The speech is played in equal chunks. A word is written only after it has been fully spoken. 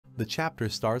The chapter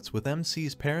starts with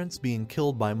MC's parents being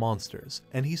killed by monsters,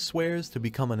 and he swears to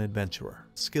become an adventurer.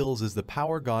 Skills is the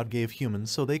power God gave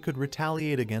humans so they could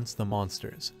retaliate against the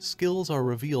monsters. Skills are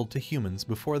revealed to humans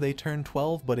before they turn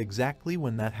 12, but exactly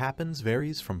when that happens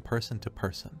varies from person to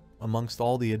person. Amongst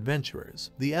all the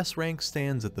adventurers, the S rank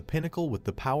stands at the pinnacle with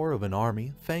the power of an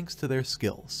army thanks to their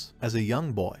skills. As a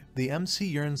young boy, the MC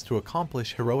yearns to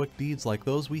accomplish heroic deeds like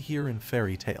those we hear in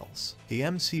fairy tales. The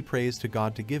MC prays to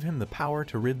God to give him the power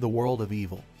to rid the world of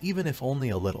evil, even if only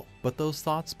a little, but those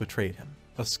thoughts betrayed him.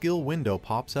 A skill window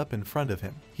pops up in front of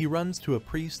him. He runs to a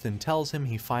priest and tells him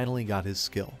he finally got his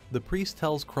skill. The priest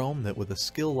tells Chrome that with a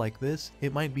skill like this,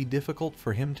 it might be difficult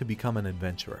for him to become an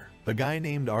adventurer. A guy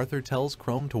named Arthur tells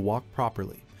Chrome to walk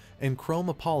properly, and Chrome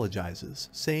apologizes,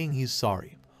 saying he's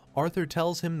sorry. Arthur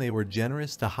tells him they were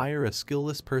generous to hire a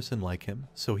skillless person like him,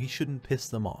 so he shouldn't piss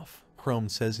them off. Chrome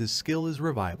says his skill is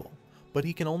revival, but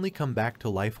he can only come back to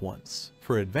life once.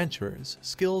 For adventurers,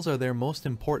 skills are their most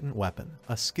important weapon,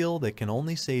 a skill that can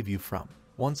only save you from.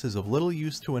 Once is of little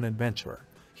use to an adventurer.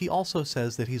 He also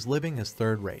says that he's living as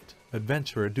third-rate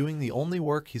adventurer, doing the only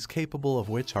work he's capable of,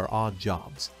 which are odd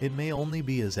jobs. It may only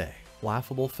be as a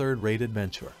laughable third-rate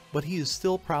adventurer, but he is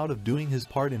still proud of doing his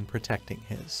part in protecting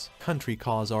his country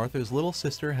cause. Arthur's little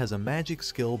sister has a magic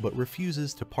skill but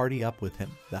refuses to party up with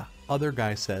him. The other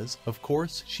guy says, of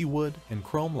course she would, and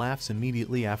Chrome laughs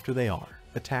immediately after they are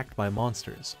attacked by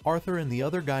monsters. Arthur and the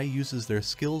other guy uses their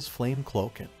skills Flame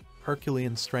Cloak and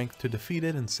Herculean Strength to defeat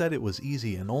it and said it was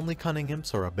easy and only cunning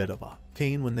imps are a bit of a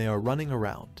pain when they are running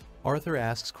around. Arthur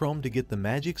asks Chrome to get the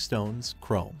magic stones.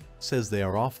 Chrome says they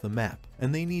are off the map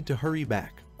and they need to hurry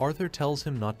back. Arthur tells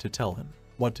him not to tell him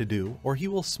what to do or he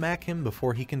will smack him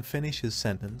before he can finish his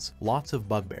sentence. Lots of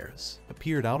bugbears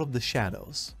appeared out of the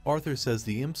shadows. Arthur says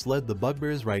the imps led the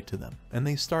bugbears right to them and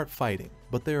they start fighting,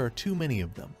 but there are too many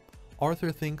of them.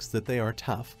 Arthur thinks that they are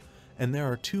tough, and there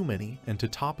are too many, and to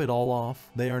top it all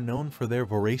off, they are known for their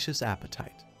voracious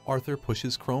appetite. Arthur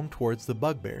pushes Chrome towards the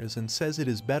bugbears and says it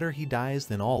is better he dies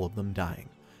than all of them dying,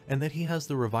 and that he has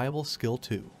the revival skill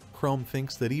too. Chrome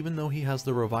thinks that even though he has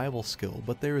the revival skill,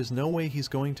 but there is no way he's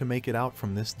going to make it out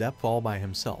from this depth all by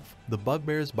himself. The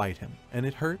bugbears bite him, and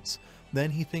it hurts.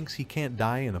 Then he thinks he can't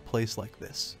die in a place like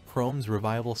this. Chrome's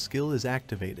revival skill is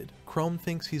activated. Chrome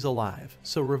thinks he's alive,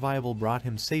 so revival brought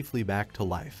him safely back to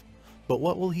life. But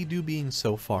what will he do being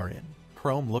so far in?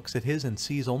 Chrome looks at his and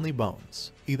sees only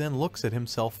bones. He then looks at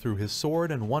himself through his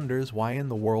sword and wonders why in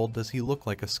the world does he look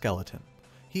like a skeleton.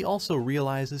 He also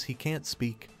realizes he can't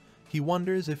speak. He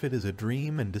wonders if it is a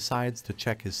dream and decides to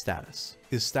check his status.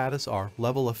 His status are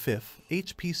level of 5th,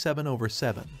 HP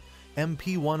 7/7,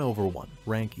 MP 1/1,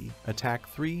 rank E, attack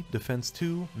 3, defense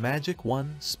 2, magic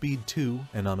 1, speed 2,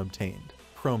 and unobtained.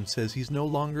 Chrome says he's no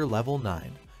longer level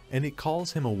 9, and it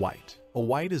calls him a wight. A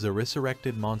wight is a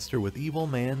resurrected monster with evil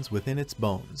mans within its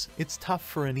bones. It's tough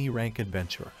for an E-rank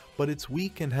adventurer, but it's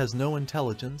weak and has no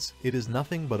intelligence. It is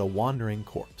nothing but a wandering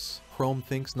corpse. Chrome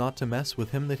thinks not to mess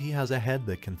with him, that he has a head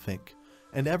that can think.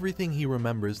 And everything he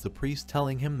remembers the priest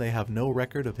telling him they have no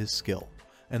record of his skill,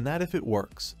 and that if it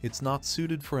works, it's not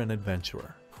suited for an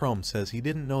adventurer. Chrome says he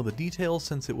didn't know the details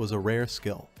since it was a rare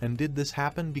skill, and did this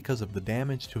happen because of the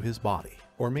damage to his body?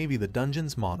 Or maybe the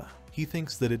dungeon's mana. He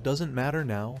thinks that it doesn't matter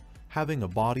now. Having a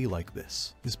body like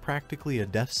this is practically a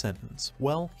death sentence.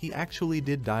 Well, he actually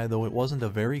did die, though it wasn't a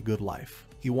very good life.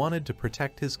 He wanted to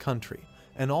protect his country,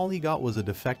 and all he got was a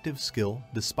defective skill.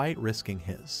 Despite risking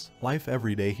his life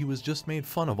every day, he was just made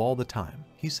fun of all the time.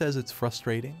 He says it's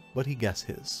frustrating, but he guessed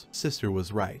his sister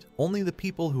was right. Only the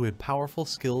people who had powerful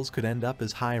skills could end up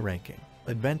as high-ranking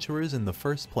adventurers in the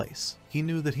first place. He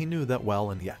knew that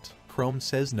well, and yet Chrome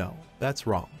says no, that's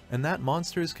wrong, and that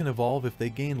monsters can evolve if they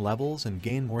gain levels and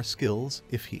gain more skills.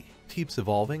 If he keeps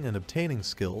evolving and obtaining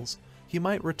skills, he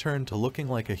might return to looking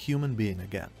like a human being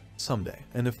again someday,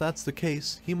 and if that's the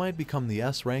case, he might become the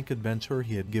S-rank adventurer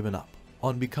he had given up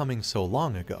on becoming so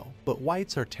long ago. But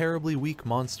wights are terribly weak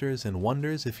monsters and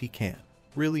wonders if he can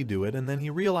really do it, and then he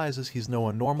realizes he's no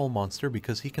a normal monster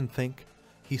because he can think.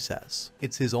 He says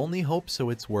it's his only hope, so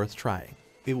it's worth trying.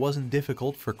 It wasn't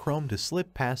difficult for Chrome to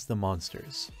slip past the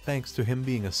monsters. Thanks to him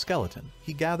being a skeleton,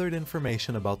 he gathered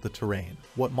information about the terrain,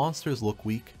 what monsters look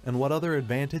weak, and what other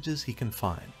advantages he can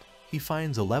find. He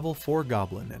finds a level 4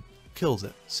 goblin and kills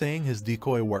it, saying his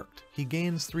decoy worked. He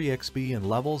gains 3 XP and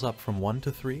levels up from 1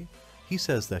 to 3. He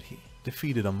says that he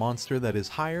defeated a monster that is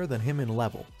higher than him in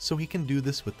level, so he can do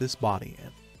this with this body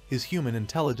and his human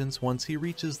intelligence. Once he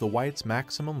reaches the wight's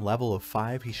maximum level of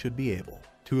 5, he should be able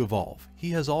to evolve. He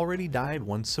has already died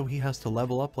once, so he has to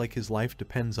level up like his life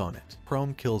depends on it.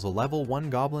 Chrome kills a level 1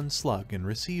 goblin slug and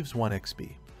receives 1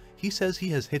 XP. He says he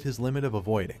has hit his limit of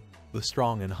avoiding the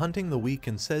strong and hunting the weak,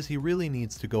 and says he really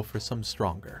needs to go for some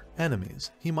stronger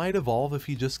enemies. He might evolve if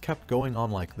he just kept going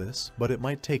on like this, but it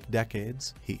might take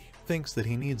decades. He thinks that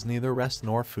he needs neither rest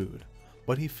nor food,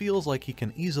 but he feels like he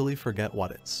can easily forget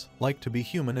what it's like to be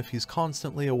human if he's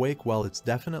constantly awake. Well, it's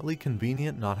definitely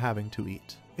convenient not having to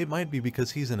eat. It might be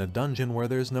because he's in a dungeon where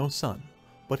there's no sun,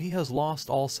 but he has lost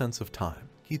all sense of time.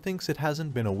 He thinks it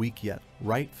hasn't been a week yet,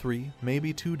 right? 3,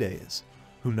 maybe 2 days.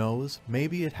 Who knows,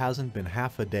 maybe it hasn't been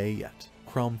half a day yet.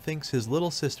 Chrome thinks his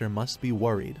little sister must be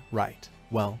worried, right?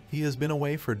 Well, he has been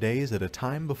away for days at a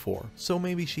time before, so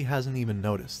maybe she hasn't even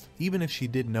noticed. Even if she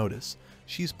did notice,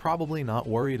 she's probably not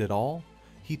worried at all.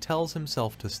 He tells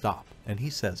himself to stop, and he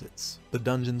says it's the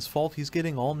dungeon's fault. He's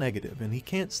getting all negative, and he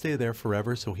can't stay there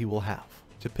forever, so he will have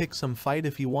to pick some fight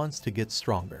if he wants to get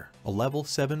stronger. A level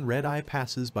 7 red eye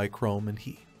passes by Chrome, and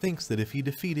he thinks that if he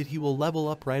defeat it he will level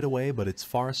up right away, but it's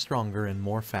far stronger and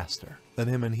more faster than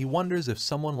him, and he wonders if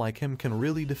someone like him can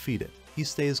really defeat it. He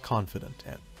stays confident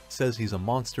and says he's a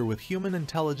monster with human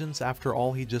intelligence. After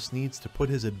all, he just needs to put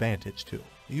his advantage to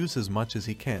use as much as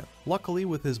he can. Luckily,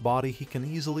 with his body he can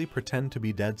easily pretend to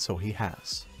be dead, so he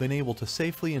has been able to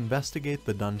safely investigate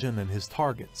the dungeon and his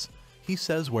targets. He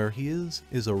says where he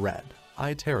is a red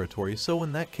eye territory, so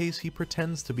in that case he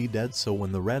pretends to be dead. So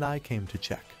when the red eye came to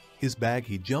check his bag,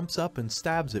 he jumps up and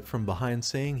stabs it from behind,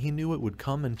 saying he knew it would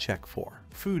come and check for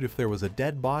food if there was a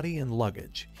dead body and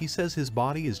luggage. He says his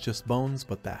body is just bones,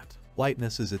 but that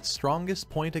lightness is its strongest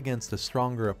point. Against a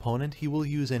stronger opponent he will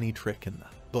use any trick in the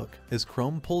book. As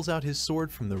Chrome pulls out his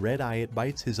sword from the red eye, it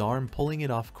bites his arm, pulling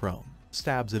it off. Chrome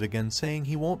stabs it again, saying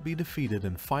he won't be defeated,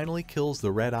 and finally kills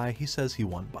the red eye. He says he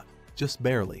won, but just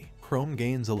barely. Chrome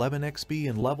gains 11 XP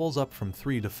and levels up from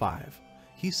 3 to 5.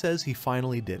 He says he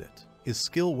finally did it. His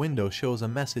skill window shows a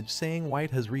message saying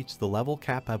White has reached the level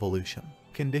cap evolution.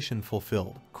 Condition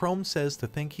fulfilled. Chrome says to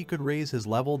think he could raise his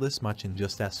level this much in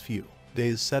just as few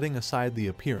days. Setting aside the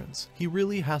appearance, he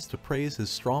really has to praise his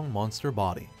strong monster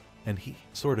body, and he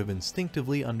sort of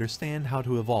instinctively understand how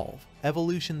to evolve.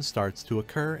 Evolution starts to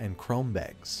occur, and Chrome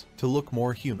begs to look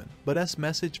more human, but a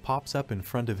message pops up in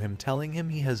front of him telling him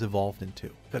he has evolved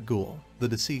into a ghoul. The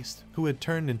deceased, who had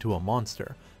turned into a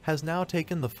monster, has now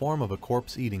taken the form of a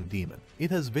corpse-eating demon.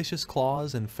 It has vicious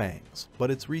claws and fangs,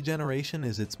 but its regeneration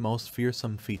is its most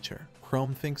fearsome feature.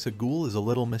 Chrome thinks a ghoul is a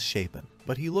little misshapen,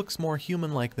 but he looks more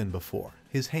human-like than before.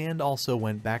 His hand also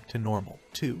went back to normal,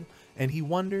 too, and he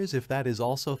wonders if that is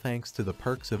also thanks to the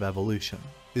perks of evolution.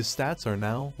 His stats are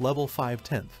now level 5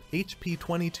 10th, HP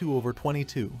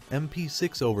 22/22, MP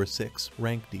 6/6,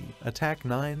 rank D, attack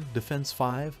 9, defense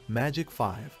 5, magic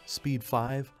 5, speed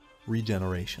 5,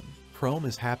 regeneration. Chrome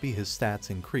is happy his stats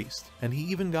increased, and he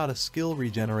even got a skill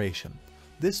regeneration.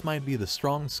 This might be the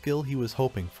strong skill he was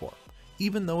hoping for,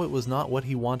 even though it was not what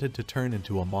he wanted to turn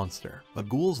into a monster. A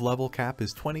ghoul's level cap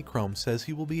is 20. Chrome says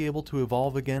he will be able to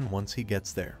evolve again once he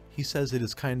gets there. He says it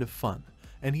is kind of fun,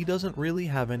 and he doesn't really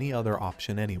have any other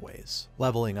option anyways.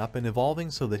 Leveling up and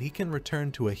evolving so that he can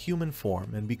return to a human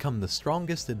form and become the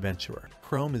strongest adventurer.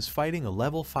 Chrome is fighting a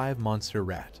level 5 monster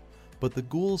rat, but the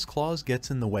ghoul's claws gets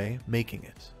in the way, making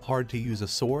it hard to use a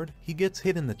sword. He gets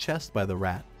hit in the chest by the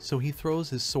rat, so he throws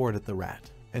his sword at the rat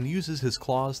and uses his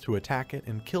claws to attack it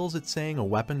and kills it, saying a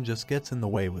weapon just gets in the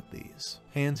way with these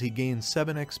hands. He gains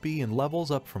 7 XP and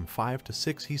levels up from 5 to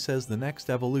 6. He says the next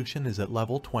evolution is at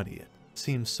level 20. It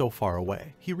seems so far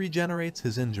away. He regenerates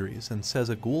his injuries and says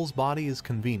a ghoul's body is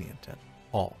convenient and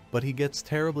all, but he gets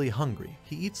terribly hungry.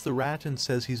 He eats the rat and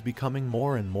says he's becoming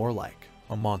more and more like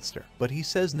a monster, but he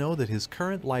says no, that his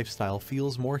current lifestyle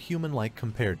feels more human-like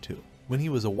compared to when he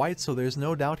was a white, so there's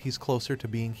no doubt he's closer to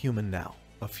being human now.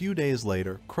 A few days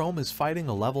later, Chrome is fighting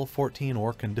a level 14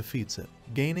 orc and defeats it,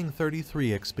 gaining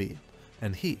 33 XP,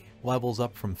 and he levels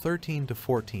up from 13 to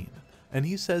 14, and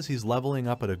he says he's leveling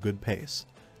up at a good pace.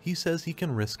 He says he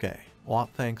can risk a lot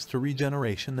thanks to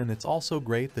regeneration, and it's also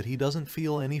great that he doesn't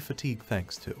feel any fatigue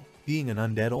thanks to being an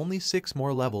undead. Only 6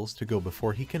 more levels to go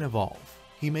before he can evolve.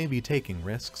 He may be taking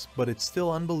risks, but it's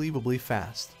still unbelievably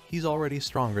fast. He's already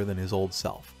stronger than his old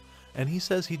self, and he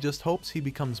says he just hopes he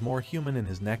becomes more human in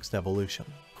his next evolution.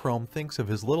 Chrome thinks of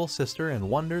his little sister and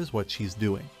wonders what she's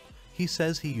doing. He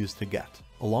says he used to get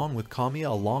along with Kamiya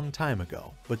a long time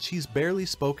ago, but she's barely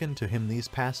spoken to him these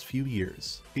past few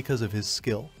years. Because of his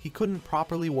skill, he couldn't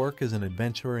properly work as an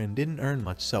adventurer and didn't earn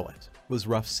much, so it was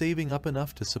rough saving up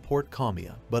enough to support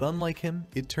Kamiya. But unlike him,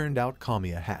 it turned out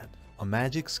Kamiya had a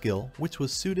magic skill which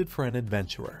was suited for an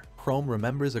adventurer. Chrome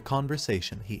remembers a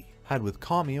conversation he had with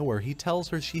Kamiya where he tells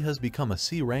her she has become a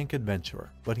C-rank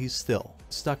adventurer, but he's still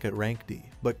stuck at rank D.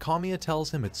 But Kamiya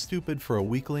tells him it's stupid for a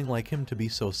weakling like him to be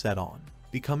so set on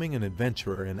becoming an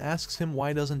adventurer, and asks him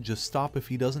why doesn't just stop if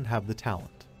he doesn't have the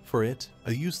talent. For it,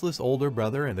 a useless older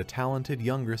brother and a talented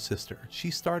younger sister,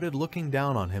 she started looking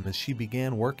down on him as she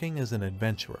began working as an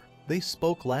adventurer. They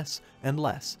spoke less and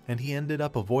less, and he ended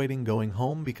up avoiding going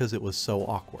home because it was so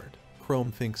awkward.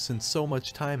 Chrome thinks since so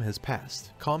much time has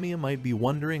passed, Kamiya might be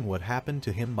wondering what happened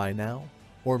to him by now.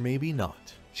 Or maybe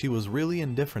not. She was really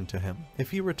indifferent to him.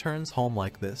 If he returns home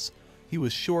like this, he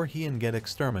was sure he'd get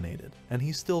exterminated, and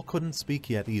he still couldn't speak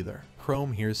yet either.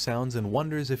 Chrome hears sounds and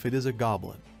wonders if it is a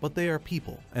goblin, but they are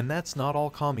people, and that's not all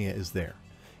Kamiya is there.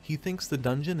 He thinks the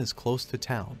dungeon is close to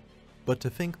town, but to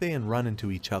think they run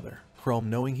into each other. Chrome,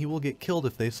 knowing he will get killed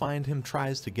if they find him,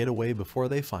 tries to get away before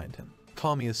they find him.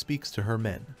 Kamiya speaks to her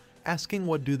men, asking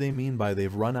what do they mean by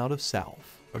they've run out of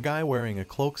salve. A guy wearing a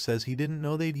cloak says he didn't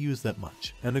know they'd use that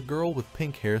much, and a girl with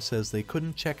pink hair says they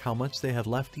couldn't check how much they had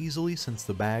left easily since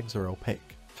the bags are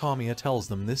opaque. Kamiya tells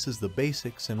them this is the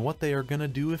basics and what they are gonna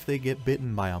do if they get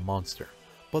bitten by a monster.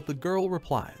 But the girl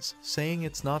replies, saying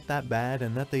it's not that bad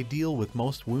and that they deal with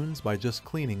most wounds by just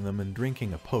cleaning them and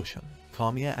drinking a potion.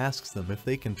 Kamiya asks them if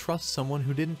they can trust someone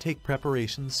who didn't take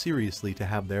preparations seriously to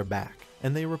have their back,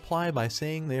 and they reply by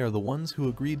saying they are the ones who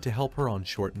agreed to help her on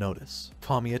short notice.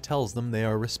 Kamiya tells them they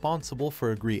are responsible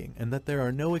for agreeing and that there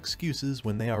are no excuses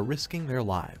when they are risking their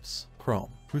lives.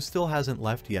 Chrome, who still hasn't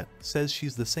left yet, says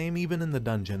she's the same even in the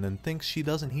dungeon and thinks she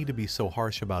doesn't need to be so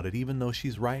harsh about it even though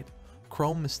she's right.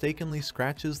 Chrome mistakenly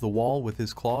scratches the wall with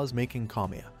his claws, making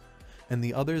Kamiya, and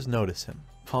the others notice him.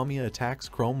 Kamiya attacks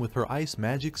Chrome with her ice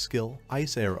magic skill,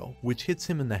 Ice Arrow, which hits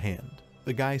him in the hand.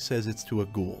 The guy says it's to a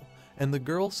ghoul, and the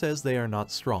girl says they are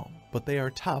not strong, but they are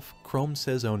tough. Chrome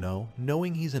says oh no,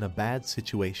 knowing he's in a bad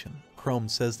situation. Chrome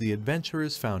says the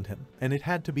adventurers found him, and it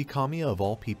had to be Kamiya of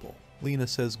all people. Lena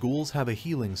says ghouls have a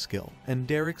healing skill, and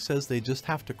Derek says they just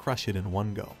have to crush it in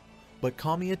one go. But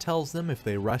Kamiya tells them if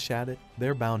they rush at it,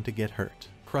 they're bound to get hurt.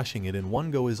 Crushing it in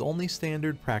one go is only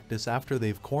standard practice after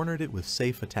they've cornered it with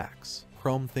safe attacks.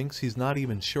 Chrome thinks he's not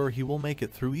even sure he will make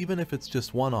it through even if it's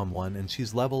just one-on-one, and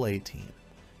she's level 18.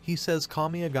 He says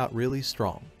Kamiya got really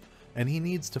strong, and he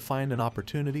needs to find an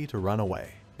opportunity to run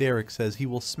away. Derek says he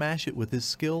will smash it with his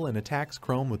skill and attacks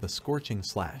Chrome with a scorching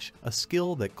slash, a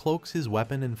skill that cloaks his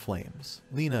weapon in flames.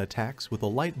 Lena attacks with a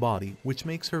light body, which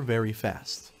makes her very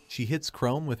fast. She hits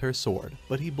Chrome with her sword,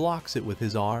 but he blocks it with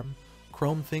his arm.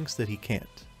 Chrome thinks that he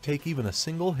can't take even a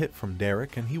single hit from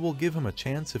Derek, and he will give him a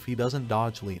chance if he doesn't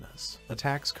dodge Lena's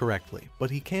attacks correctly, but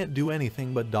he can't do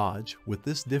anything but dodge. With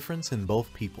this difference in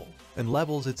both people and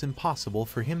levels, it's impossible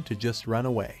for him to just run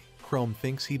away. Chrome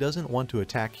thinks he doesn't want to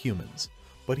attack humans,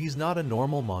 but he's not a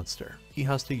normal monster. He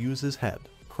has to use his head.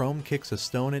 Chrome kicks a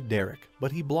stone at Derek,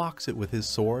 but he blocks it with his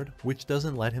sword, which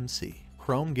doesn't let him see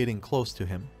Chrome getting close to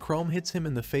him. Chrome hits him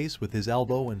in the face with his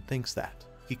elbow and thinks that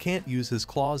he can't use his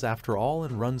claws after all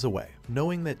and runs away,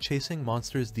 knowing that chasing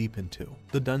monsters deep into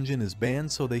the dungeon is banned,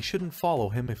 so they shouldn't follow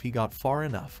him if he got far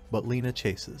enough. But Lena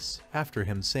chases after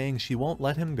him, saying she won't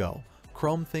let him go.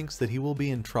 Chrome thinks that he will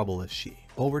be in trouble if she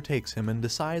overtakes him and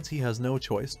decides he has no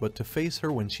choice but to face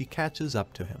her when she catches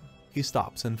up to him. He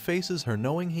stops and faces her,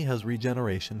 knowing he has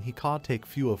regeneration. He can't take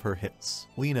few of her hits.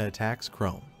 Lena attacks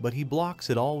Chrome, but he blocks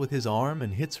it all with his arm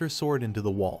and hits her sword into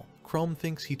the wall. Chrome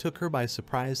thinks he took her by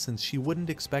surprise since she wouldn't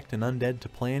expect an undead to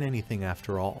plan anything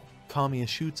after all. Kamiya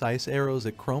shoots ice arrows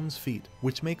at Chrome's feet,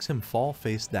 which makes him fall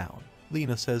face down.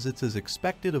 Lena says it's as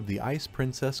expected of the Ice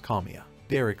Princess Kamiya.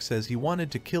 Derek says he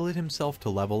wanted to kill it himself to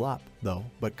level up, though,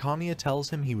 but Kamiya tells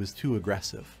him he was too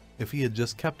aggressive. If he had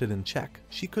just kept it in check,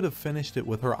 she could have finished it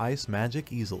with her ice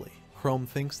magic easily. Chrome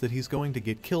thinks that he's going to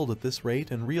get killed at this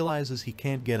rate and realizes he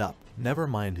can't get up, never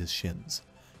mind his shins.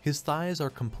 His thighs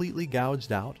are completely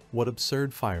gouged out. What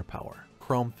absurd firepower.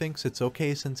 Chrome thinks it's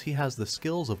okay since he has the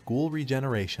skills of ghoul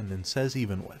regeneration and says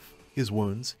even with his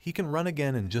wounds, he can run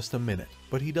again in just a minute,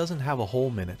 but he doesn't have a whole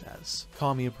minute as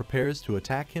Kamiya prepares to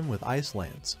attack him with ice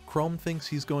lance. Chrome thinks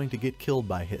he's going to get killed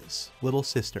by his little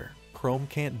sister. Chrome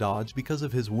can't dodge because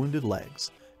of his wounded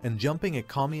legs, and jumping at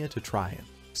Kamiya to try and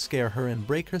scare her and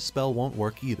break her spell won't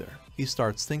work either. He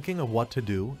starts thinking of what to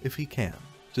do if he can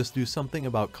just do something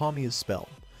about Kamiya's spell.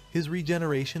 His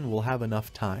regeneration will have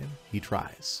enough time. He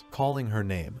tries calling her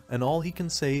name, and all he can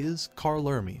say is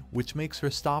Carlermi, which makes her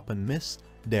stop and miss.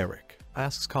 Derek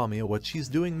asks Kamiya what she's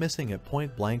doing missing at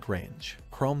point blank range.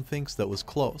 Chrome thinks that was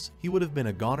close. He would have been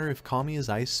a goner if Kamiya's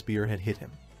ice spear had hit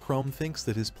him. Chrome thinks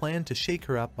that his plan to shake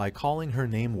her up by calling her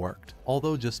name worked,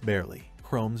 although just barely.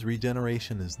 Chrome's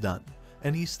regeneration is done,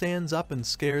 and he stands up and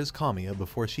scares Kamiya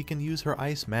before she can use her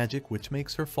ice magic, which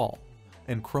makes her fall,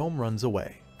 and Chrome runs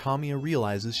away. Kamiya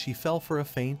realizes she fell for a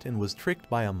feint and was tricked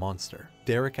by a monster.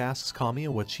 Derek asks Kamiya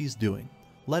what she's doing,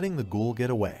 letting the ghoul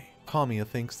get away. Kamiya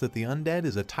thinks that the undead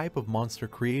is a type of monster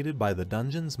created by the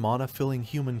dungeon's mana filling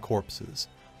human corpses,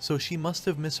 so she must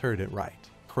have misheard it right.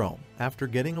 Chrome, after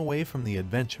getting away from the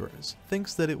adventurers,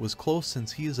 thinks that it was close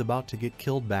since he is about to get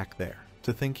killed back there.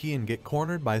 To think he and get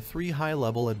cornered by 3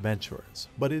 high-level adventurers,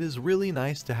 but it is really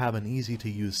nice to have an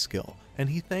easy-to-use skill, and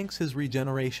he thanks his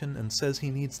regeneration and says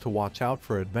he needs to watch out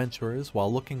for adventurers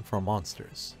while looking for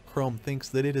monsters. Chrome thinks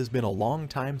that it has been a long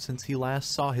time since he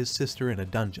last saw his sister in a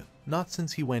dungeon, not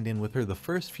since he went in with her the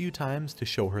first few times to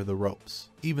show her the ropes,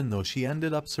 even though she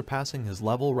ended up surpassing his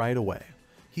level right away.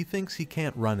 He thinks he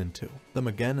can't run into them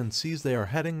again and sees they are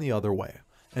heading the other way,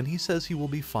 and he says he will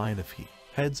be fine if he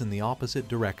heads in the opposite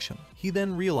direction. He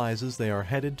then realizes they are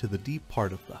headed to the deep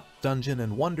part of the dungeon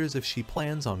and wonders if she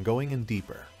plans on going in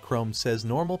deeper. Chrome says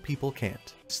normal people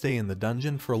can't stay in the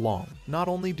dungeon for long. Not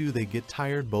only do they get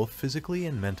tired both physically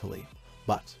and mentally,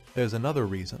 but there's another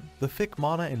reason. The thick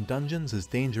mana in dungeons is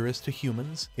dangerous to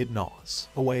humans. It gnaws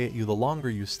away at you the longer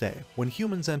you stay. When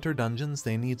humans enter dungeons,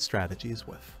 they need strategies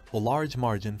with a large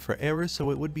margin for error,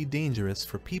 so it would be dangerous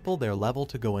for people their level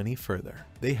to go any further.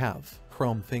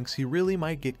 Chrome thinks he really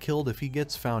might get killed if he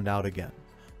gets found out again,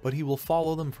 but he will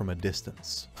follow them from a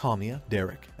distance. Kamiya,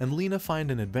 Derek, and Lena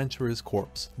find an adventurer's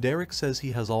corpse. Derek says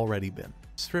he has already been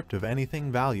stripped of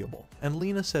anything valuable, and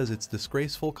Lena says it's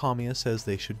disgraceful. Kamiya says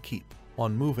they should keep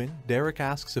on moving. Derek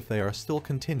asks if they are still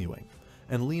continuing,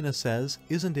 and Lena says,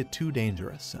 "Isn't it too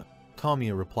dangerous?"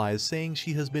 Kamiya replies saying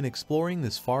she has been exploring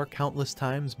this far countless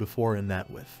times before, and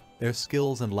that with their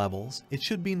skills and levels, it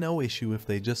should be no issue if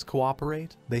they just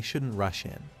cooperate. They shouldn't rush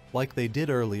in like they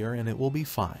did earlier, and it will be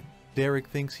fine. Derek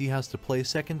thinks he has to play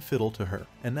second fiddle to her,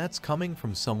 and that's coming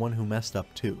from someone who messed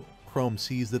up too. Chrome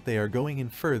sees that they are going in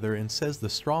further and says the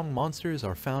strong monsters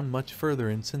are found much further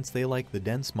in since they like the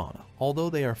dense mana, although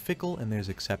they are fickle and there's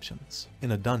exceptions.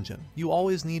 In a dungeon, you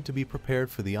always need to be prepared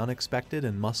for the unexpected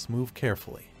and must move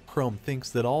carefully. Chrome thinks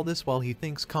that all this while he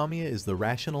thinks Kamiya is the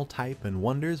rational type and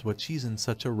wonders what she's in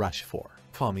such a rush for.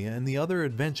 Kamiya and the other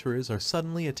adventurers are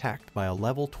suddenly attacked by a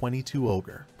level 22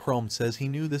 ogre. Chrome says he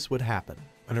knew this would happen.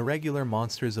 And irregular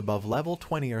monsters above level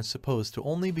 20 are supposed to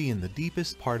only be in the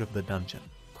deepest part of the dungeon.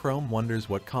 Chrome wonders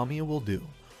what Kamiya will do.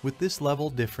 With this level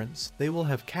difference, they will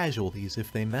have casualties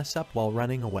if they mess up while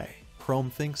running away. Chrome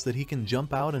thinks that he can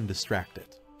jump out and distract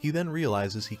it. He then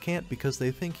realizes he can't because they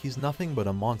think he's nothing but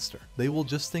a monster. They will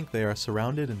just think they are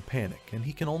surrounded and panic, and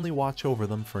he can only watch over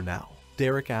them for now.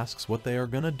 Derek asks what they are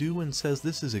gonna do and says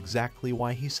this is exactly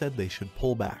why he said they should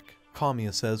pull back.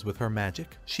 Kamiya says with her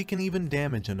magic, she can even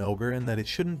damage an ogre and that it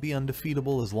shouldn't be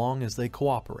undefeatable as long as they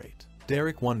cooperate.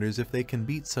 Derek wonders if they can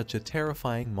beat such a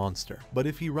terrifying monster, but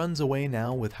if he runs away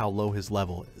now with how low his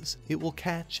level is, it will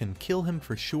catch and kill him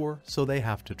for sure, so they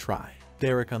have to try.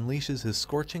 Derek unleashes his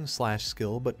scorching slash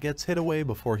skill but gets hit away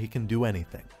before he can do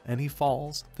anything, and he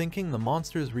falls, thinking the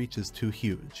monster's reach is too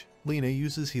huge. Lena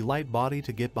uses her light body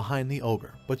to get behind the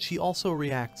ogre, but she also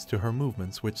reacts to her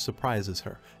movements, which surprises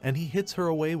her, and he hits her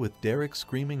away with Derek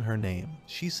screaming her name.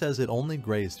 She says it only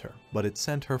grazed her, but it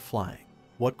sent her flying.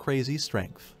 What crazy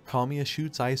strength. Kamiya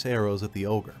shoots ice arrows at the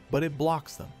ogre, but it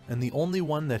blocks them, and the only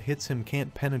one that hits him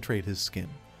can't penetrate his skin.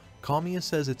 Kamiya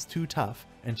says it's too tough,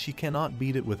 and she cannot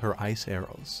beat it with her ice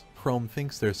arrows. Chrome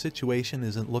thinks their situation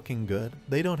isn't looking good.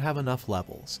 They don't have enough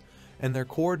levels, and their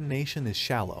coordination is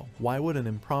shallow. Why would an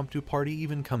impromptu party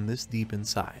even come this deep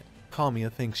inside?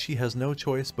 Kamiya thinks she has no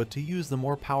choice but to use the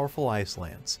more powerful ice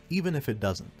lance, even if it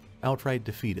doesn't outright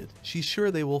defeat it. She's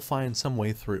sure they will find some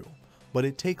way through, but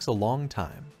it takes a long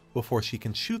time. Before she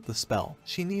can shoot the spell,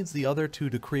 she needs the other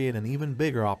two to create an even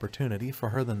bigger opportunity for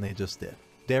her than they just did.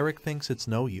 Derek thinks it's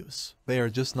no use. They are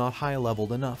just not high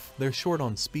leveled enough. They're short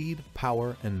on speed,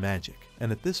 power, and magic,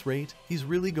 and at this rate, he's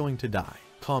really going to die.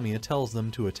 Kamiya tells them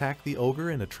to attack the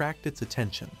ogre and attract its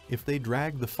attention. If they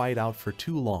drag the fight out for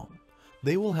too long,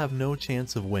 they will have no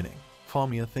chance of winning.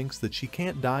 Kamiya thinks that she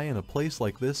can't die in a place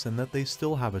like this and that they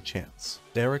still have a chance.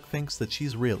 Derek thinks that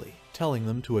she's really telling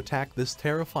them to attack this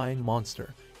terrifying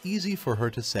monster. Easy for her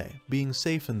to say, being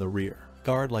safe in the rear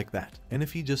guard like that, and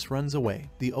if he just runs away,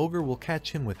 the ogre will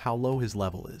catch him with how low his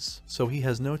level is, so he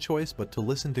has no choice but to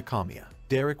listen to Kamiya.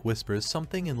 Derek whispers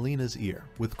something in Lena's ear,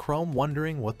 with Chrome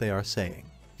wondering what they are saying.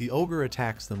 The ogre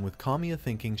attacks them with Kamiya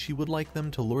thinking she would like them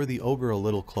to lure the ogre a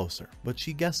little closer, but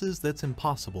she guesses that's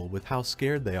impossible with how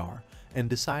scared they are, and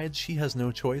decides she has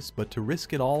no choice but to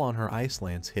risk it all on her ice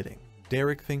lance hitting.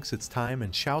 Derek thinks it's time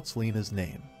and shouts Lena's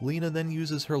name. Lena then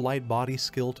uses her light body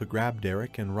skill to grab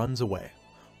Derek and runs away,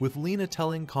 with Lena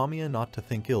telling Kamiya not to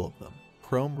think ill of them.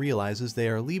 Chrome realizes they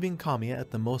are leaving Kamiya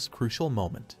at the most crucial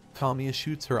moment. Kamiya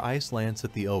shoots her ice lance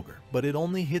at the ogre, but it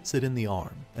only hits it in the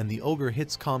arm, and the ogre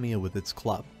hits Kamiya with its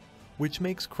club. which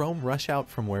makes Chrome rush out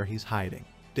from where he's hiding.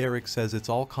 Derek says it's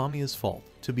all Kamiya's fault,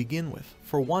 to begin with,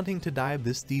 for wanting to dive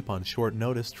this deep on short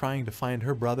notice trying to find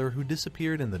her brother who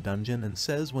disappeared in the dungeon, and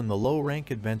says when the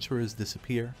low-rank adventurers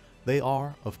disappear, they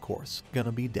are, of course,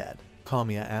 gonna be dead.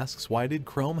 Kamiya asks why did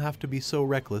Chrome have to be so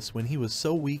reckless when he was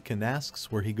so weak, and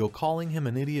asks where he go, calling him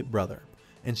an idiot brother,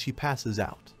 and she passes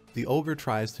out. The ogre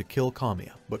tries to kill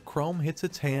Kamiya, but Chrome hits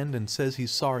its hand and says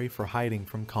he's sorry for hiding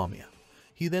from Kamiya.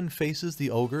 He then faces the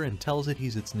ogre and tells it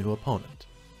he's its new opponent.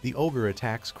 The ogre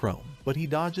attacks Chrome, but he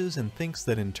dodges and thinks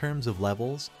that in terms of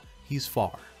levels, he's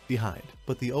far behind.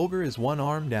 But the ogre is one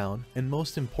arm down, and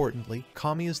most importantly,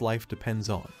 Kamiya's life depends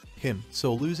on him,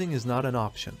 so losing is not an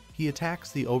option. He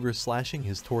attacks the ogre, slashing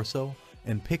his torso,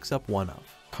 and picks up one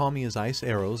of Kamiya's ice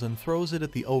arrows and throws it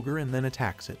at the ogre and then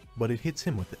attacks it, but it hits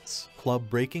him with its club,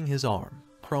 breaking his arm.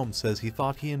 Chrome says he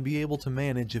thought he'd be able to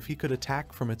manage if he could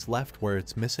attack from its left where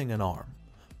it's missing an arm,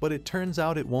 but it turns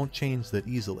out it won't change that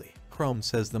easily. Chrome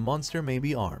says the monster may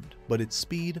be armed, but its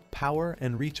speed, power,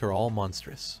 and reach are all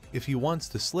monstrous. If he wants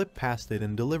to slip past it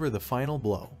and deliver the final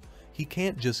blow, he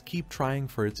can't just keep trying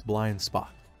for its blind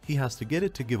spot. He has to get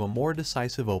it to give a more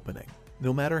decisive opening.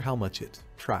 No matter how much it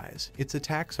tries, its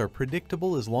attacks are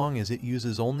predictable. As long as it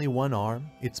uses only one arm,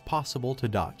 it's possible to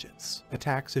dodge its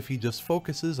attacks if he just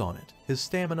focuses on it. His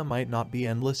stamina might not be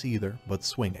endless either, but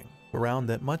swinging around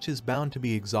that much is bound to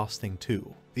be exhausting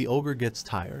too. The ogre gets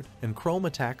tired, and Chrome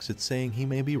attacks it, saying he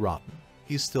may be rotten.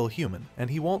 He's still human, and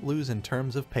he won't lose in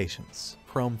terms of patience.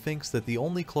 Chrome thinks that the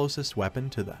only closest weapon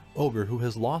to the ogre who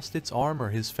has lost its arm are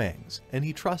his fangs, and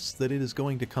he trusts that it is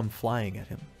going to come flying at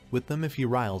him with them if he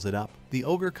riles it up. The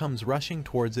ogre comes rushing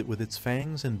towards it with its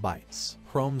fangs and bites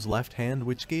Chrome's left hand,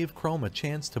 which gave Chrome a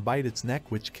chance to bite its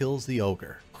neck, which kills the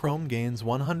ogre. Chrome gains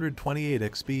 128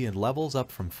 XP and levels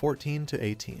up from 14 to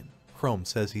 18. Chrome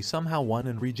says he somehow won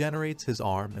and regenerates his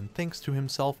arm, and thinks to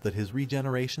himself that his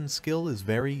regeneration skill is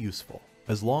very useful.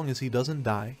 As long as he doesn't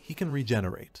die, he can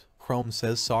regenerate. Chrome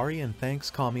says sorry and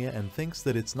thanks Kamiya, and thinks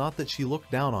that it's not that she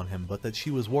looked down on him, but that she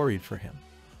was worried for him,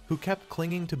 who kept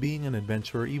clinging to being an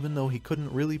adventurer even though he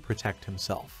couldn't really protect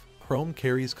himself. Chrome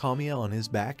carries Kamiya on his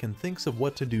back and thinks of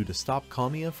what to do to stop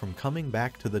Kamiya from coming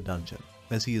back to the dungeon.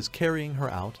 As he is carrying her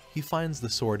out, he finds the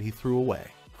sword he threw away.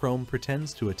 Chrome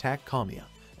pretends to attack Kamiya,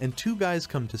 and two guys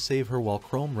come to save her while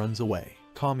Chrome runs away.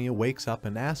 Kamiya wakes up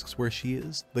and asks where she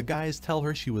is. The guys tell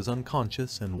her she was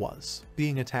unconscious and was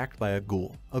being attacked by a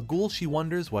ghoul. She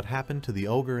wonders what happened to the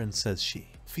ogre and says she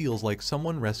feels like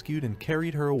someone rescued and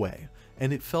carried her away,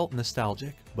 and it felt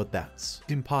nostalgic, but that's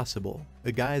impossible.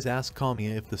 The guys ask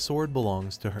Kamiya if the sword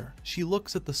belongs to her. She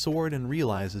looks at the sword and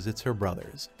realizes it's her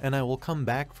brother's. "And I will come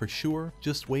back for sure,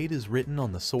 just wait" is written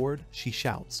on the sword. She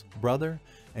shouts, "Brother,"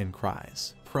 and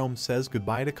cries. Chrome says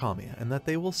goodbye to Kamiya and that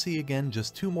they will see again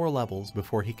just 2 more levels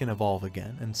before he can evolve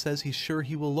again, and says he's sure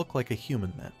he will look like a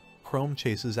human then. Chrome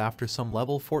chases after some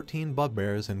level 14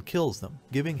 bugbears and kills them,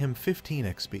 giving him 15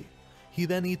 XP. He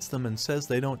then eats them and says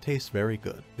they don't taste very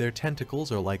good. Their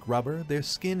tentacles are like rubber, their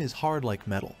skin is hard like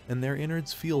metal, and their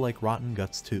innards feel like rotten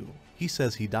guts too. He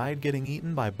says he died getting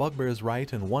eaten by bugbears,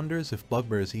 right, and wonders if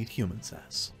bugbears eat humans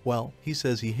as well. He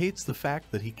says he hates the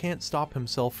fact that he can't stop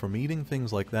himself from eating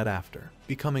things like that after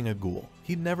becoming a ghoul.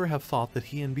 He'd never have thought that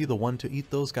he'd be the one to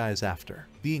eat those guys after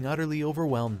being utterly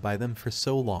overwhelmed by them for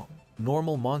so long.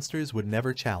 Normal monsters would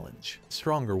never challenge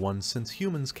stronger ones since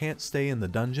humans can't stay in the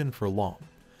dungeon for long.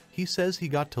 He says he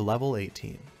got to level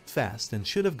 18 fast and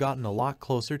should have gotten a lot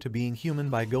closer to being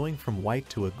human by going from white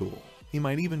to a ghoul. He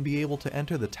might even be able to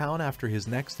enter the town after his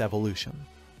next evolution.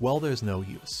 Well, there's no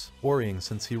use worrying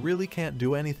since he really can't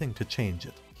do anything to change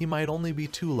it. He might only be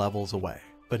 2 levels away,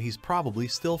 but he's probably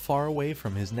still far away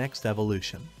from his next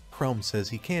evolution. Chrome says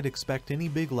he can't expect any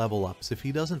big level ups if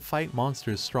he doesn't fight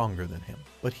monsters stronger than him,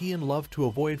 but he'd love to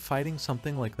avoid fighting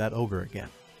something like that ogre again.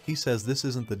 He says this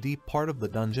isn't the deep part of the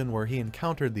dungeon where he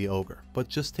encountered the ogre, but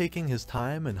just taking his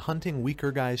time and hunting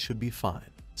weaker guys should be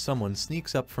fine. Someone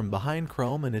sneaks up from behind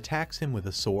Chrome and attacks him with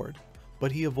a sword,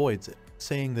 but he avoids it,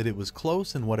 saying that it was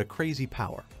close and what a crazy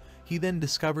power. He then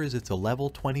discovers it's a level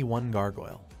 21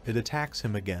 gargoyle. It attacks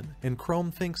him again, and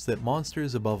Chrome thinks that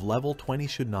monsters above level 20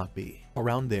 should not be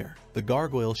around there. The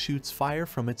gargoyle shoots fire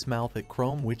from its mouth at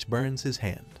Chrome, which burns his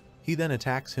hand. He then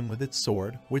attacks him with its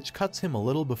sword, which cuts him a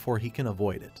little before he can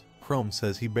avoid it. Chrome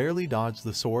says he barely dodged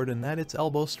the sword and that its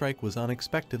elbow strike was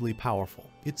unexpectedly powerful.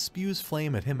 It spews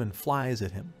flame at him and flies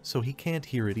at him, so he can't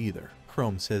hear it either.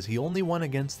 Chrome says he only won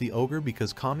against the ogre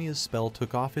because Kamiya's spell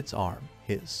took off its arm.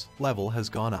 His level has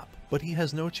gone up, but he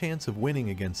has no chance of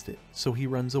winning against it, so he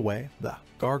runs away. The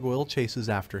gargoyle chases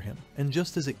after him, and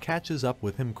just as it catches up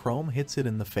with him, Chrome hits it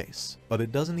in the face, but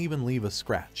it doesn't even leave a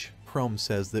scratch. Chrome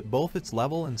says that both its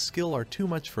level and skill are too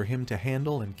much for him to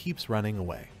handle and keeps running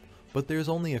away. But there's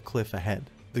only a cliff ahead.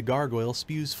 The gargoyle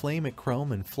spews flame at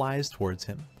Chrome and flies towards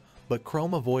him. But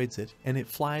Chrome avoids it, and it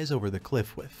flies over the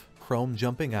cliff with Chrome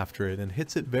jumping after it and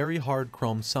hits it very hard.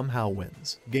 Chrome somehow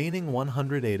wins, gaining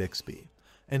 108 XP.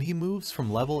 And he moves from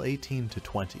level 18 to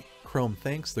 20. Chrome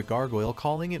thanks the gargoyle,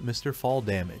 calling it Mr. Fall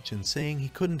Damage and saying he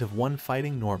couldn't have won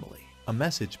fighting normally. A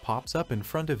message pops up in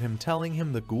front of him telling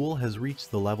him the ghoul has reached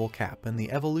the level cap and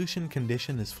the evolution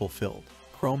condition is fulfilled.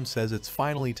 Chrome says it's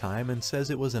finally time and says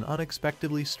it was an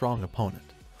unexpectedly strong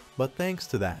opponent. But thanks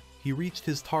to that, he reached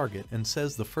his target and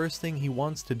says the first thing he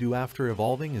wants to do after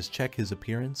evolving is check his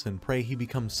appearance and pray he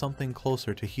becomes something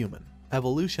closer to human.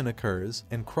 Evolution occurs,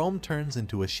 and Chrome turns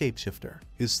into a shapeshifter.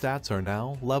 His stats are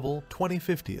now level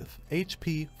 2050th,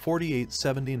 HP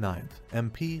 4879th,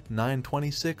 MP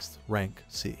 926th, rank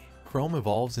C. Chrome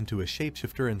evolves into a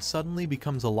shapeshifter and suddenly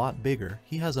becomes a lot bigger.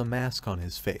 He has a mask on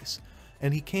his face,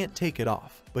 and he can't take it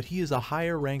off, but he is a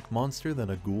higher rank monster than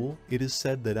a ghoul. It is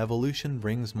said that evolution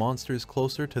brings monsters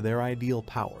closer to their ideal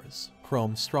powers.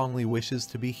 Chrome strongly wishes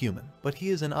to be human, but he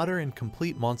is an utter and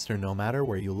complete monster no matter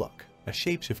where you look. A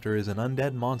shapeshifter is an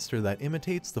undead monster that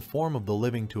imitates the form of the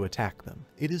living to attack them.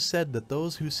 It is said that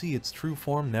those who see its true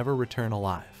form never return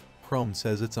alive. Chrome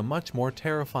says it's a much more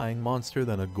terrifying monster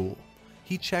than a ghoul.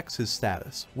 He checks his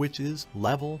status, which is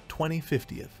level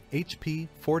 2050th, HP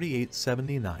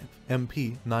 4879th,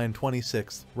 MP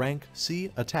 926th, rank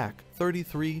C, attack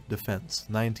 33, defense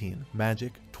 19,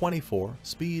 magic 24,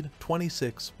 speed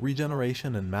 26,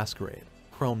 regeneration and masquerade.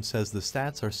 Chrome says the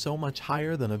stats are so much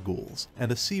higher than a ghoul's,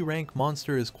 and a C-rank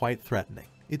monster is quite threatening.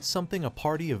 It's something a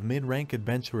party of mid-rank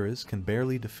adventurers can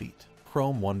barely defeat.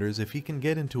 Chrome wonders if he can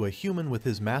get into a human with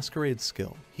his masquerade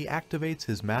skill. He activates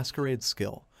his masquerade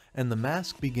skill, and the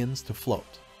mask begins to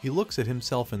float. He looks at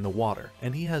himself in the water,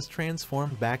 and he has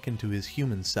transformed back into his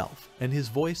human self, and his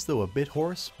voice, though a bit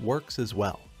hoarse, works as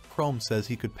well. Chrome says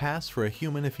he could pass for a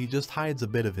human if he just hides a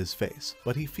bit of his face,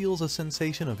 but he feels a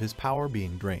sensation of his power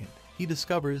being drained. He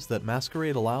discovers that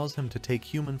Masquerade allows him to take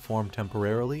human form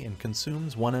temporarily and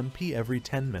consumes 1 MP every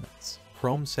 10 minutes.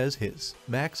 Chrome says his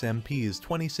max MP is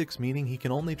 26, meaning he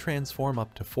can only transform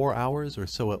up to 4 hours or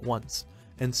so at once,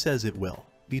 and says it will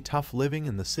be tough living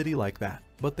in the city like that,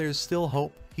 but there's still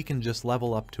hope. He can just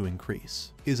level up to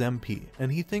increase his MP,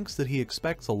 and he thinks that he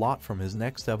expects a lot from his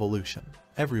next evolution.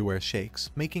 Everywhere shakes,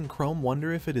 making Chrome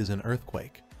wonder if it is an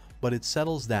earthquake, but it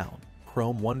settles down.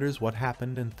 Chrome wonders what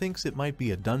happened and thinks it might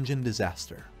be a dungeon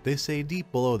disaster. They say deep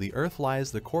below the earth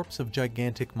lies the corpse of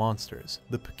gigantic monsters,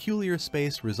 the peculiar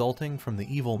space resulting from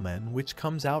the evil men which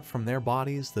comes out from their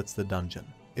bodies. That's the dungeon.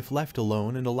 If left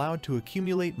alone and allowed to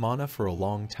accumulate mana for a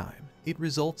long time, it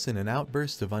results in an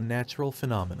outburst of unnatural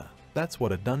phenomena. That's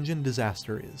what a dungeon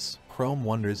disaster is. Chrome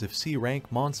wonders if C-rank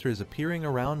monsters appearing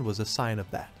around was a sign of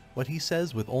that, but he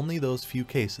says with only those few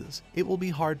cases, it will be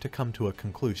hard to come to a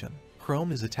conclusion.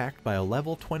 Chrome is attacked by a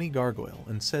level 20 gargoyle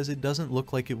and says it doesn't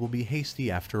look like it will be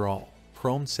hasty after all.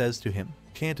 Chrome says to him,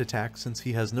 can't attack since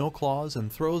he has no claws,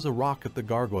 and throws a rock at the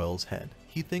gargoyle's head.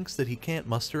 He thinks that he can't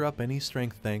muster up any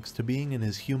strength thanks to being in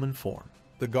his human form.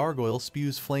 The gargoyle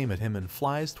spews flame at him and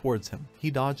flies towards him. He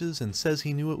dodges and says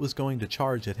he knew it was going to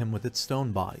charge at him with its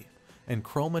stone body, and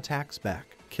Chrome attacks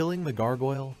back, killing the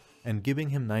gargoyle and giving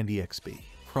him 90 XP.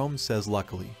 Chrome says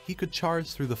luckily he could charge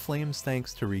through the flames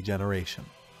thanks to regeneration.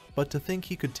 But to think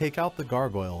he could take out the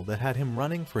gargoyle that had him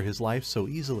running for his life so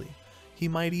easily. He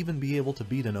might even be able to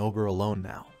beat an ogre alone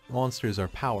now. Monsters are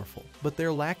powerful, but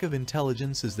their lack of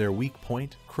intelligence is their weak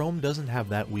point. Chrome doesn't have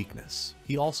that weakness.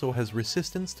 He also has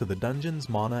resistance to the dungeon's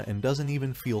mana and doesn't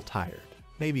even feel tired.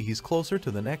 Maybe he's closer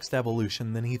to the next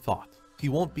evolution than he thought. He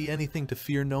won't be anything to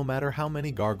fear no matter how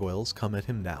many gargoyles come at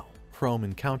him now. Chrome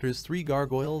encounters 3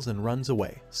 gargoyles and runs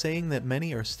away, saying that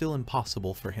many are still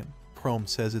impossible for him. Chrome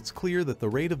says it's clear that the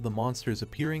rate of the monsters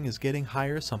appearing is getting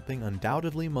higher. Something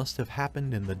undoubtedly must have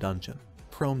happened in the dungeon.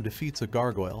 Chrome defeats a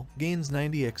gargoyle, gains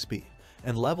 90 XP,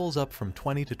 and levels up from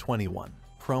 20 to 21.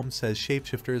 Chrome says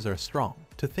shapeshifters are strong.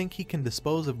 To think he can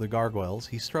dispose of the gargoyles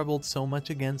he struggled so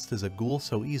much against as a ghoul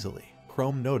so easily.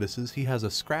 Chrome notices he has a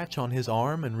scratch on his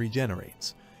arm and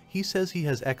regenerates. He says he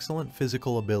has excellent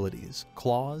physical abilities,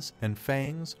 claws and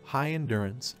fangs, high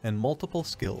endurance, and multiple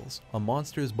skills. A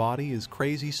monster's body is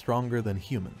crazy stronger than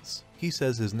humans. He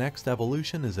says his next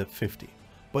evolution is at 50,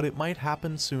 but it might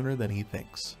happen sooner than he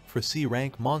thinks. For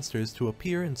C-rank monsters to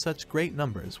appear in such great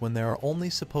numbers when there are only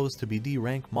supposed to be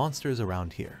D-rank monsters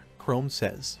around here. Chrome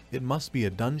says it must be a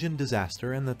dungeon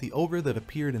disaster and that the ogre that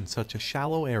appeared in such a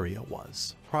shallow area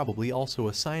was probably also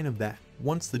a sign of that.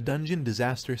 Once the dungeon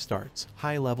disaster starts,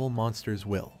 high-level monsters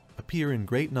will appear. appear in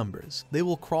great numbers, they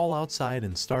will crawl outside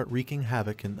and start wreaking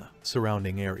havoc in the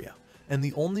surrounding area. And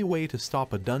the only way to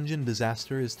stop a dungeon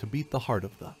disaster is to beat the heart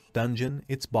of the dungeon,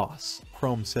 its boss.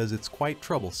 Chrome says it's quite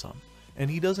troublesome,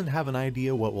 and he doesn't have an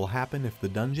idea what will happen if the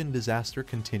dungeon disaster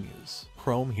continues.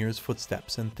 Chrome hears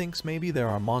footsteps and thinks maybe there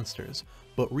are monsters,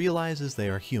 but realizes they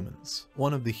are humans.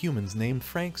 One of the humans named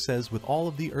Frank says with all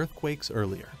of the earthquakes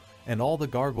earlier, and all the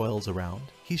gargoyles around,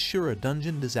 he's sure a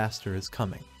dungeon disaster is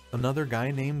coming. Another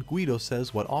guy named Guido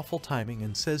says what awful timing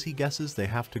and says he guesses they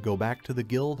have to go back to the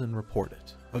guild and report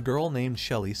it. A girl named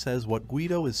Shelly says what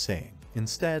Guido is saying.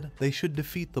 Instead, they should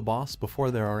defeat the boss before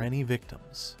there are any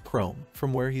victims. Chrome,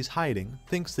 from where he's hiding,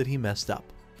 thinks that he messed up.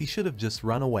 He should have just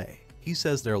run away. He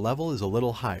says their level is a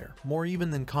little higher, more even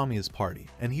than Kamiya's party,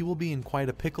 and he will be in quite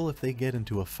a pickle if they get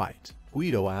into a fight.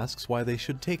 Guido asks why they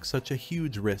should take such a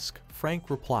huge risk. Frank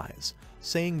replies,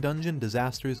 saying dungeon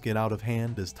disasters get out of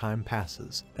hand as time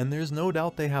passes, and there's no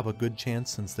doubt they have a good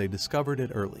chance since they discovered it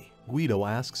early. Guido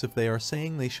asks if they are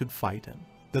saying they should fight him,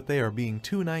 that they are being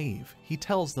too naive. He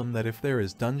tells them that if there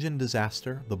is dungeon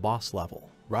disaster, the boss level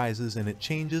rises and it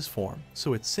changes form,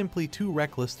 so it's simply too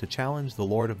reckless to challenge the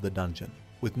lord of the dungeon.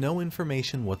 With no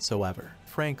information whatsoever,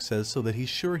 Frank says so that he's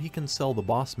sure he can sell the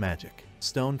boss magic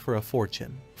stone for a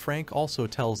fortune. Frank also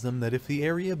tells them that if the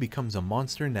area becomes a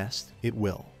monster nest, it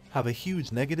will have a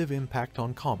huge negative impact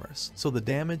on commerce, so the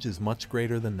damage is much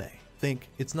greater than they think.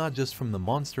 It's not just from the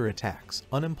monster attacks,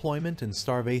 unemployment and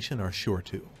starvation are sure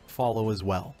to follow as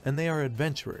well, and they are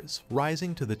adventurers,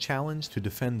 rising to the challenge to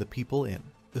defend the people in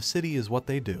the city is what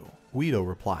they do. Guido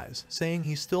replies, saying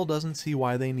he still doesn't see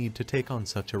why they need to take on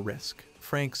such a risk.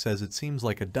 Frank says it seems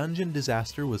like a dungeon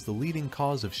disaster was the leading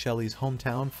cause of Shelly's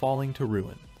hometown falling to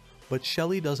ruin, but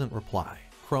Shelly doesn't reply.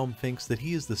 Chrome thinks that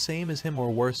he is the same as him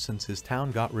or worse since his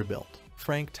town got rebuilt.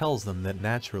 Frank tells them that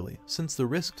naturally, since the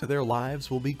risk to their lives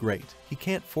will be great, he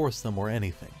can't force them or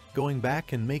anything. Going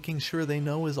back and making sure they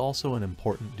know is also an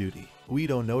important duty.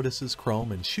 Guido notices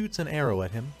Chrome and shoots an arrow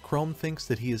at him. Chrome thinks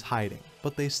that he is hiding,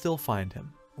 but they still find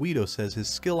him. Guido says his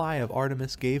skill eye of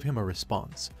Artemis gave him a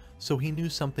response, so he knew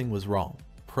something was wrong.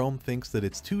 Chrome thinks that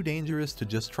it's too dangerous to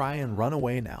just try and run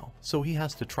away now, so he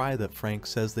has to try that. Frank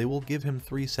says they will give him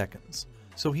 3 seconds,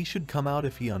 so he should come out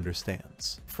if he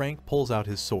understands. Frank pulls out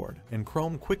his sword, and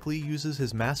Chrome quickly uses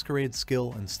his masquerade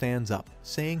skill and stands up,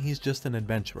 saying he's just an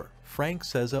adventurer. Frank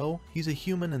says oh, he's a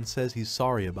human and says he's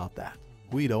sorry about that.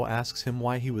 Guido asks him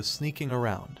why he was sneaking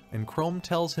around, and Chrome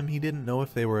tells him he didn't know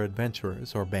if they were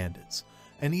adventurers or bandits.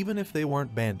 And even if they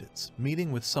weren't bandits,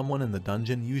 meeting with someone in the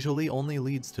dungeon usually only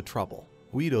leads to trouble.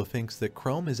 Guido thinks that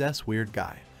Chrome is S weird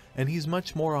guy, and he's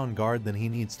much more on guard than he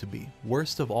needs to be.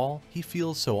 Worst of all, he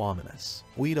feels so ominous.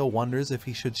 Guido wonders if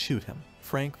he should shoot him.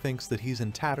 Frank thinks that he's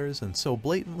in tatters and so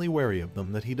blatantly wary of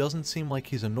them that he doesn't seem like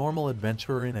he's a normal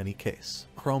adventurer in any case.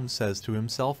 Chrome says to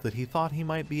himself that he thought he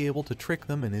might be able to trick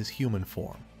them in his human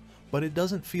form, but it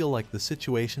doesn't feel like the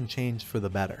situation changed for the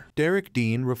better. Derek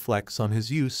Dean reflects on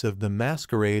his use of the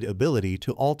masquerade ability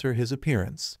to alter his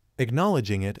appearance,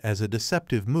 acknowledging it as a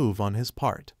deceptive move on his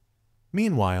part.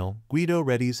 Meanwhile, Guido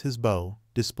readies his bow,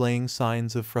 displaying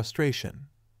signs of frustration.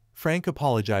 Frank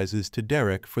apologizes to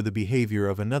Derek for the behavior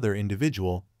of another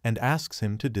individual and asks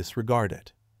him to disregard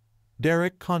it.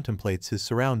 Derek contemplates his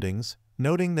surroundings,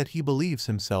 noting that he believes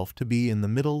himself to be in the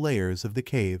middle layers of the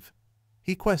cave.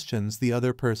 He questions the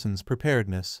other person's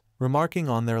preparedness, remarking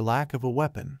on their lack of a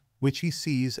weapon, which he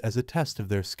sees as a test of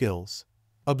their skills.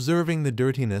 Observing the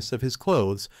dirtiness of his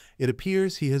clothes, it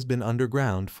appears he has been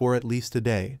underground for at least a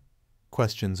day.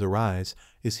 Questions arise.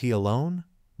 Is he alone?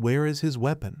 Where is his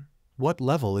weapon? What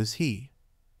level is he?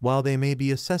 While they may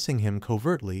be assessing him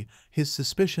covertly, his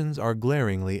suspicions are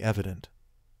glaringly evident.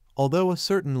 Although a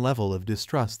certain level of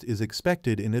distrust is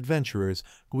expected in adventurers,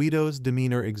 Guido's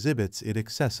demeanor exhibits it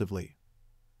excessively.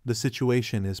 The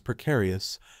situation is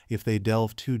precarious. If they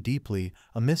delve too deeply,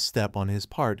 a misstep on his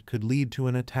part could lead to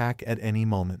an attack at any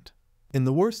moment. In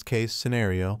the worst-case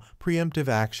scenario, preemptive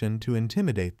action to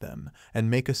intimidate them and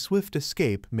make a swift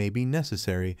escape may be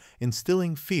necessary,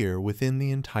 instilling fear within the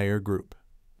entire group.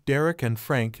 Derek and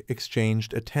Frank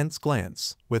exchanged a tense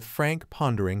glance, with Frank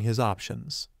pondering his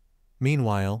options.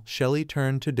 Meanwhile, Shelly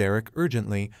turned to Derek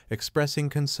urgently, expressing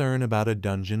concern about a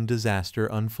dungeon disaster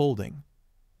unfolding.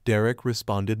 Derek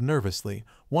responded nervously,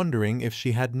 wondering if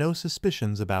she had no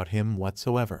suspicions about him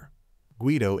whatsoever.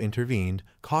 Guido intervened,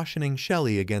 cautioning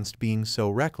Shelly against being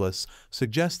so reckless,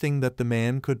 suggesting that the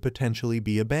man could potentially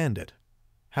be a bandit.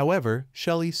 However,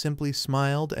 Shelly simply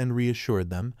smiled and reassured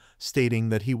them, stating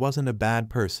that he wasn't a bad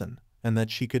person, and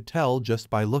that she could tell just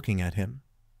by looking at him.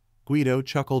 Guido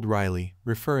chuckled wryly,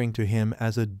 referring to him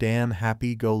as a damn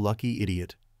happy-go-lucky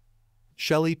idiot.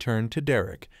 Shelley turned to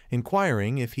Derek,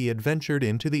 inquiring if he had ventured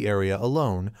into the area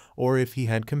alone or if he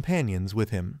had companions with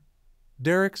him.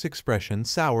 Derek's expression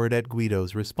soured at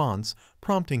Guido's response,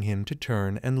 prompting him to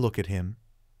turn and look at him.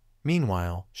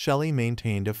 Meanwhile, Shelley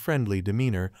maintained a friendly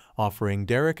demeanor, offering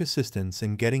Derek assistance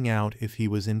in getting out if he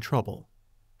was in trouble.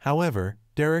 However,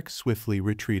 Derek swiftly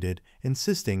retreated,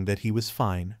 insisting that he was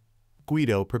fine.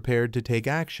 Guido prepared to take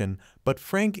action, but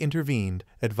Frank intervened,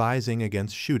 advising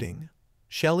against shooting.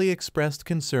 Shelley expressed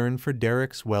concern for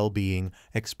Derek's well-being,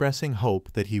 expressing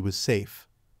hope that he was safe.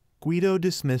 Guido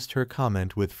dismissed her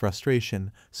comment with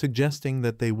frustration, suggesting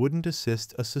that they wouldn't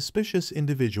assist a suspicious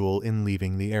individual in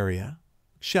leaving the area.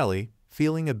 Shelley,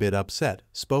 feeling a bit upset,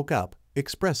 spoke up,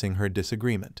 expressing her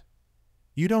disagreement.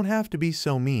 "You don't have to be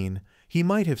so mean. He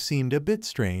might have seemed a bit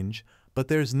strange, but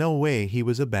there's no way he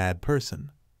was a bad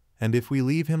person. And if we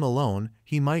leave him alone,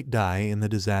 he might die in the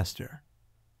disaster."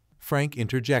 Frank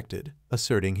interjected,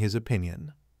 asserting his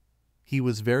opinion. "He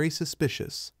was very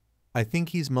suspicious. I think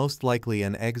he's most likely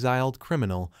an exiled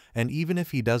criminal, and even if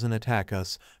he doesn't attack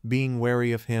us, being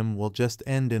wary of him will just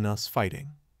end in us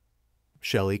fighting."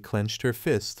 Shelley clenched her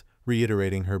fist,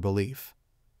 reiterating her belief.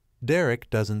 "Derek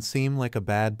doesn't seem like a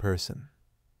bad person."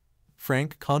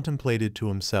 Frank contemplated to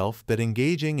himself that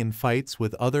engaging in fights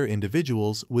with other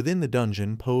individuals within the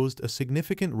dungeon posed a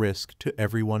significant risk to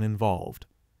everyone involved.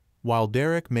 While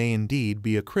Derek may indeed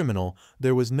be a criminal,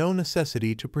 there was no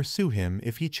necessity to pursue him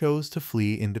if he chose to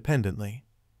flee independently.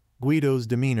 Guido's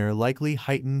demeanor likely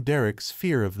heightened Derek's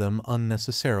fear of them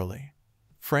unnecessarily.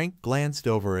 Frank glanced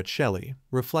over at Shelley,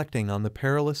 reflecting on the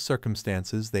perilous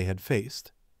circumstances they had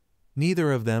faced.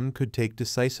 Neither of them could take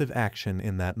decisive action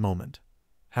in that moment.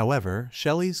 However,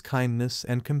 Shelley's kindness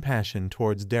and compassion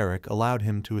towards Derek allowed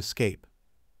him to escape.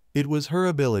 It was her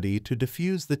ability to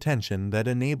diffuse the tension that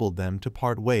enabled them to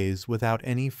part ways without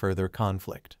any further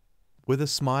conflict. With a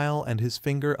smile and his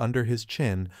finger under his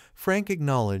chin, Frank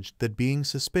acknowledged that being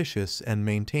suspicious and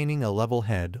maintaining a level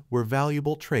head were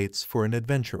valuable traits for an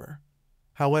adventurer.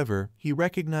 However, he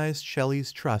recognized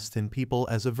Shelley's trust in people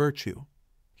as a virtue.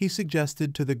 He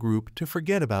suggested to the group to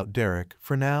forget about Derek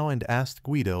for now and asked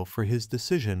Guido for his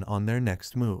decision on their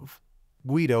next move.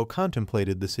 Guido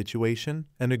contemplated the situation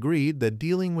and agreed that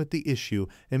dealing with the issue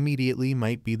immediately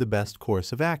might be the best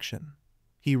course of action.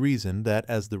 He reasoned that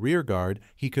as the rearguard,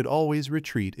 he could always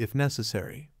retreat if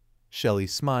necessary. Shelley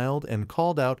smiled and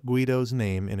called out Guido's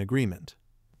name in agreement.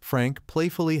 Frank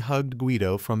playfully hugged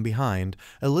Guido from behind,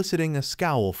 eliciting a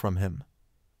scowl from him.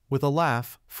 With a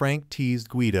laugh, Frank teased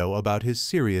Guido about his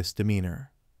serious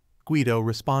demeanor. Guido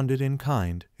responded in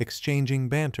kind, exchanging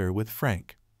banter with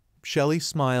Frank. Shelley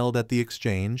smiled at the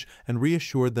exchange and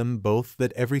reassured them both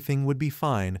that everything would be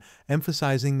fine,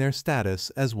 emphasizing their status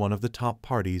as one of the top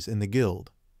parties in the guild.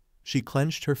 She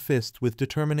clenched her fist with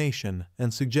determination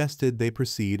and suggested they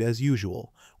proceed as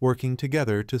usual, working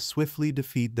together to swiftly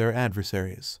defeat their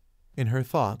adversaries. In her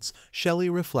thoughts, Shelley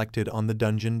reflected on the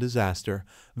dungeon disaster,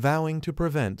 vowing to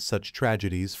prevent such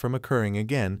tragedies from occurring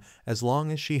again as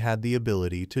long as she had the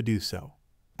ability to do so.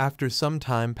 After some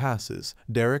time passes,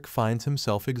 Derek finds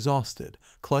himself exhausted,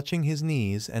 clutching his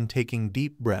knees and taking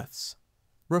deep breaths.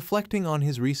 Reflecting on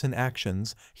his recent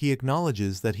actions, he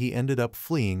acknowledges that he ended up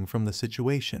fleeing from the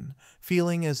situation,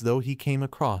 feeling as though he came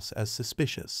across as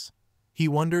suspicious. He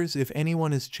wonders if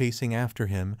anyone is chasing after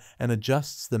him and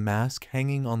adjusts the mask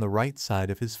hanging on the right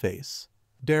side of his face.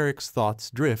 Derek's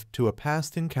thoughts drift to a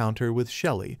past encounter with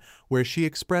Shelley, where she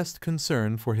expressed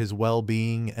concern for his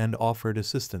well-being and offered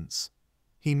assistance.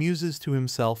 He muses to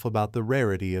himself about the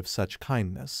rarity of such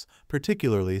kindness,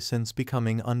 particularly since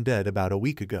becoming undead about a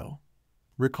week ago.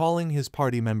 Recalling his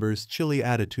party members' chilly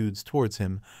attitudes towards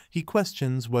him, he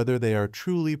questions whether they are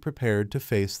truly prepared to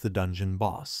face the dungeon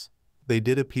boss. They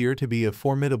did appear to be a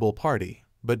formidable party,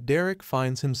 but Derek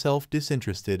finds himself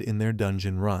disinterested in their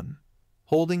dungeon run.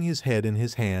 Holding his head in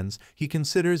his hands, he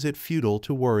considers it futile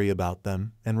to worry about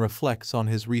them and reflects on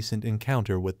his recent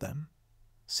encounter with them.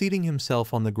 Seating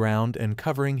himself on the ground and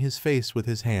covering his face with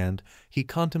his hand, he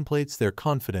contemplates their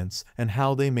confidence and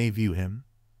how they may view him.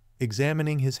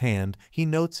 Examining his hand, he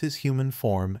notes his human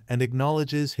form and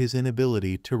acknowledges his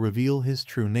inability to reveal his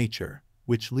true nature,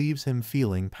 which leaves him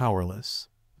feeling powerless.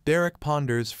 Derek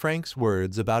ponders Frank's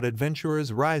words about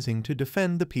adventurers rising to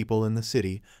defend the people in the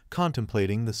city,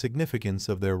 contemplating the significance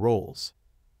of their roles.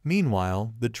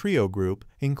 Meanwhile, the trio group,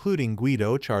 including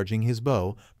Guido charging his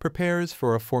bow, prepares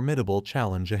for a formidable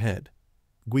challenge ahead.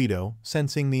 Guido,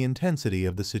 sensing the intensity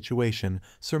of the situation,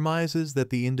 surmises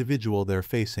that the individual they're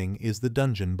facing is the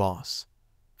dungeon boss.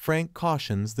 Frank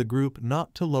cautions the group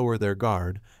not to lower their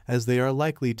guard, as they are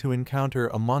likely to encounter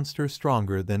a monster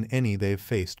stronger than any they've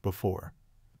faced before.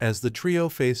 As the trio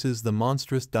faces the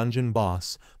monstrous dungeon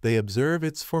boss, they observe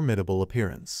its formidable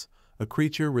appearance. A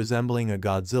creature resembling a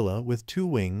Godzilla with 2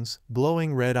 wings,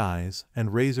 glowing red eyes,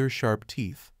 and razor-sharp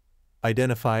teeth.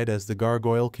 Identified as the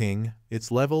Gargoyle King, its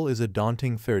level is a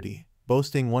daunting 30,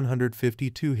 boasting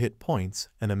 152 hit points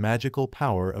and a magical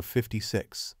power of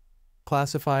 56.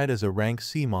 Classified as a rank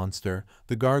C monster,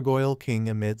 the Gargoyle King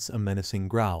emits a menacing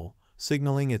growl,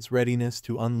 signaling its readiness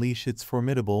to unleash its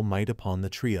formidable might upon the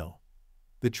trio.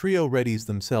 The trio readies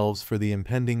themselves for the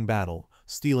impending battle,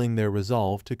 steeling their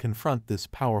resolve to confront this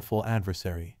powerful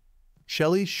adversary.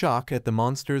 Shelley's shock at the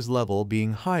monster's level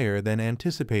being higher than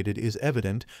anticipated is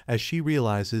evident as she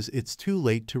realizes it's too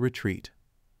late to retreat.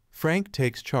 Frank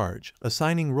takes charge,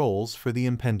 assigning roles for the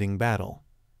impending battle.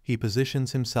 He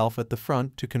positions himself at the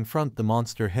front to confront the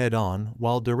monster head-on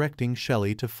while directing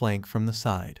Shelley to flank from the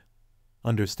side.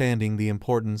 Understanding the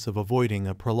importance of avoiding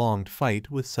a prolonged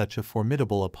fight with such a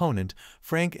formidable opponent,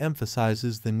 Frank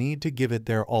emphasizes the need to give it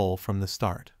their all from the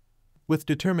start. With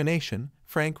determination,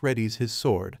 Frank readies his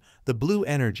sword, the blue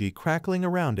energy crackling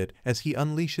around it as he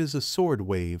unleashes a sword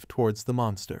wave towards the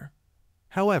monster.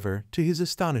 However, to his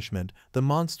astonishment, the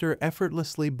monster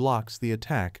effortlessly blocks the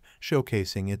attack,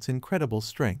 showcasing its incredible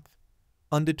strength.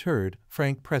 Undeterred,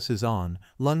 Frank presses on,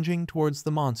 lunging towards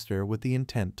the monster with the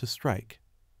intent to strike.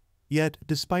 Yet,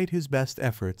 despite his best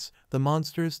efforts, the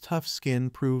monster's tough skin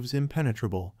proves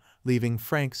impenetrable, leaving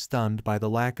Frank stunned by the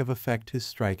lack of effect his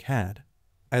strike had.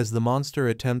 As the monster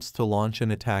attempts to launch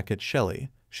an attack at Shelley,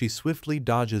 she swiftly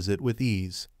dodges it with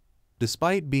ease.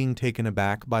 Despite being taken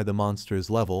aback by the monster's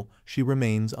level, she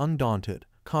remains undaunted,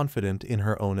 confident in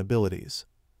her own abilities.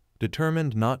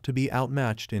 Determined not to be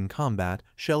outmatched in combat,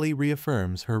 Shelley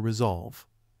reaffirms her resolve.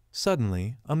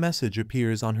 Suddenly, a message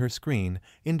appears on her screen,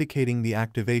 indicating the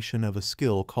activation of a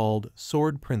skill called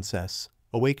Sword Princess,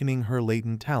 awakening her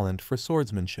latent talent for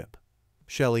swordsmanship.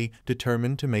 Shelley,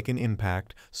 determined to make an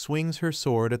impact, swings her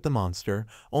sword at the monster,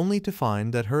 only to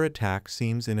find that her attack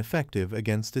seems ineffective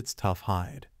against its tough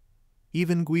hide.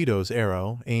 Even Guido's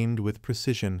arrow, aimed with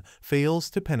precision, fails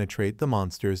to penetrate the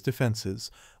monster's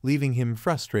defenses, leaving him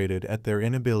frustrated at their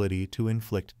inability to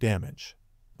inflict damage.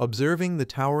 Observing the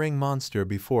towering monster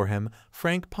before him,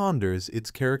 Frank ponders its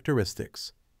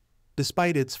characteristics.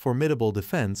 Despite its formidable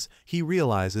defense, he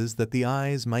realizes that the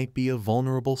eyes might be a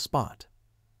vulnerable spot.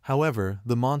 However,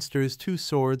 the monster's 2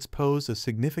 swords pose a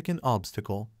significant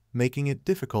obstacle, making it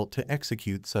difficult to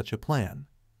execute such a plan.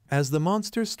 As the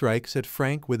monster strikes at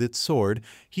Frank with its sword,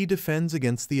 he defends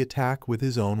against the attack with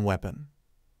his own weapon.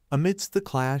 Amidst the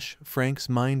clash, Frank's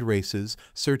mind races,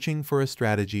 searching for a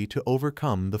strategy to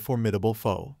overcome the formidable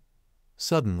foe.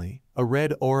 Suddenly, a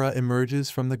red aura emerges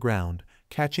from the ground,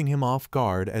 catching him off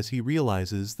guard as he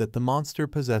realizes that the monster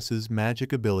possesses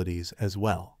magic abilities as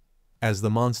well. As the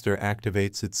monster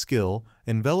activates its skill,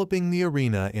 enveloping the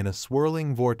arena in a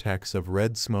swirling vortex of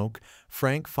red smoke,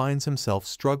 Frank finds himself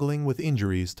struggling with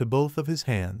injuries to both of his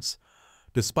hands.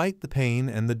 Despite the pain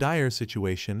and the dire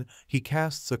situation, he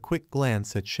casts a quick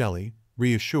glance at Shelley,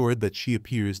 reassured that she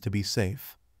appears to be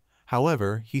safe.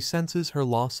 However, he senses her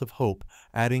loss of hope,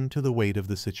 adding to the weight of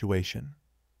the situation.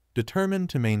 Determined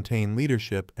to maintain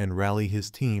leadership and rally his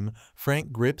team,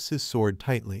 Frank grips his sword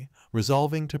tightly,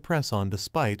 resolving to press on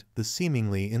despite the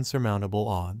seemingly insurmountable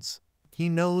odds. He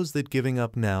knows that giving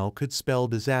up now could spell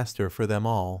disaster for them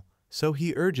all, so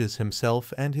he urges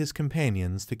himself and his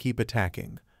companions to keep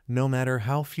attacking, no matter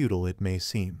how futile it may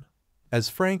seem. As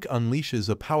Frank unleashes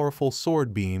a powerful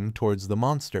sword beam towards the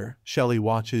monster, Shelley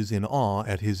watches in awe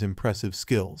at his impressive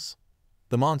skills.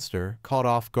 The monster, caught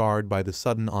off guard by the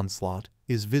sudden onslaught,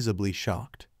 is visibly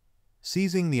shocked.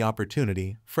 Seizing the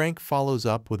opportunity, Frank follows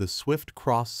up with a swift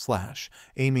cross slash,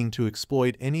 aiming to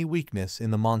exploit any weakness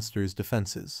in the monster's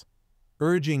defenses.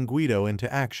 Urging Guido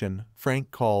into action,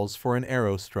 Frank calls for an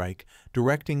arrow strike,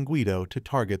 directing Guido to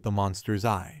target the monster's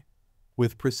eye.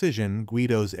 With precision,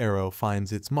 Guido's arrow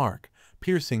finds its mark,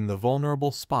 piercing the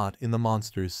vulnerable spot in the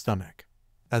monster's stomach.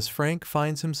 As Frank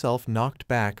finds himself knocked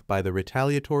back by the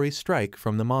retaliatory strike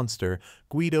from the monster,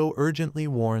 Guido urgently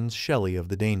warns Shelley of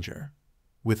the danger.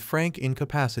 With Frank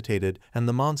incapacitated and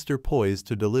the monster poised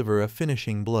to deliver a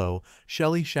finishing blow,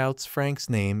 Shelley shouts Frank's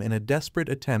name in a desperate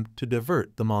attempt to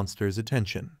divert the monster's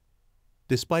attention.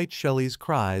 Despite Shelley's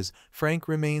cries, Frank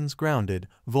remains grounded,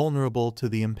 vulnerable to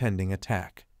the impending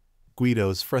attack.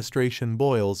 Guido's frustration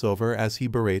boils over as he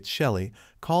berates Shelley,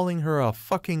 calling her a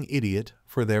fucking idiot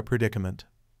for their predicament.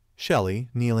 Shelley,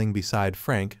 kneeling beside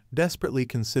Frank, desperately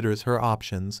considers her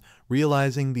options,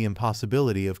 realizing the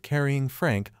impossibility of carrying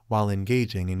Frank while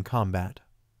engaging in combat.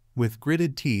 With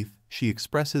gritted teeth, she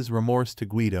expresses remorse to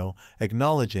Guido,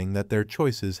 acknowledging that their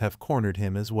choices have cornered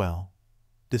him as well.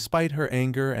 Despite her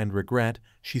anger and regret,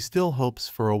 she still hopes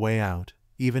for a way out,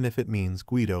 even if it means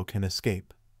Guido can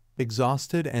escape.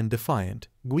 Exhausted and defiant,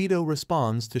 Guido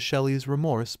responds to Shelley's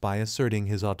remorse by asserting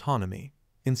his autonomy,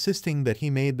 insisting that he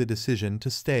made the decision to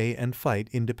stay and fight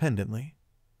independently.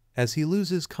 As he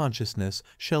loses consciousness,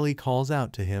 Shelley calls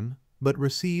out to him, but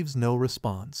receives no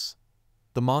response.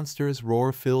 The monster's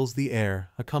roar fills the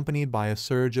air, accompanied by a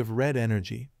surge of red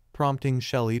energy, prompting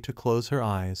Shelley to close her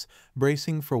eyes,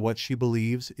 bracing for what she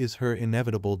believes is her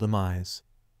inevitable demise.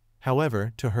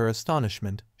 However, to her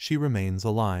astonishment, she remains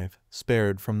alive,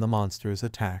 spared from the monster's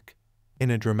attack.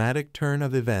 In a dramatic turn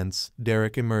of events,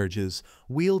 Derek emerges,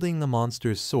 wielding the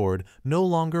monster's sword, no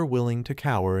longer willing to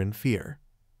cower in fear.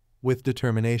 With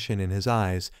determination in his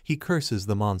eyes, he curses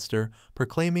the monster,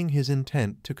 proclaiming his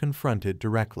intent to confront it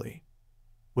directly.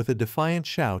 With a defiant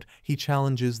shout, he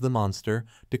challenges the monster,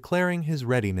 declaring his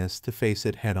readiness to face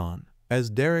it head-on. As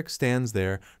Derek stands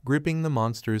there, gripping the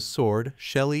monster's sword,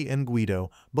 Shelley and Guido,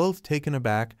 both taken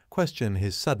aback, question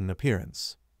his sudden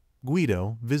appearance.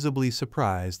 Guido, visibly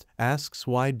surprised, asks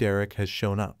why Derek has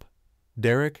shown up.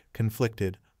 Derek,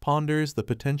 conflicted, ponders the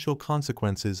potential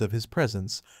consequences of his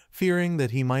presence, fearing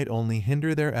that he might only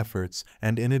hinder their efforts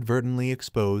and inadvertently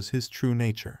expose his true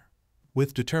nature.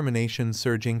 With determination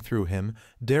surging through him,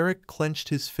 Derek clenched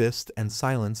his fist and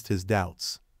silenced his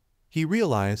doubts. He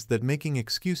realized that making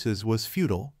excuses was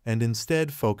futile and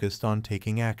instead focused on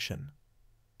taking action.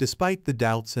 Despite the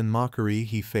doubts and mockery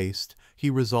he faced, he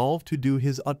resolved to do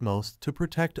his utmost to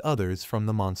protect others from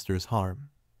the monster's harm.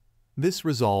 This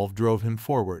resolve drove him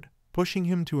forward, pushing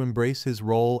him to embrace his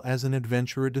role as an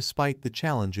adventurer despite the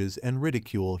challenges and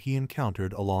ridicule he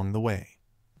encountered along the way.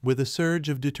 With a surge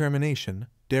of determination,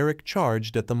 Derek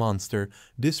charged at the monster,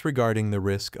 disregarding the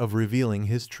risk of revealing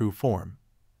his true form.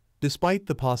 Despite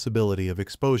the possibility of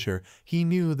exposure, he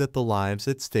knew that the lives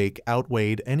at stake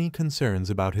outweighed any concerns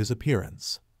about his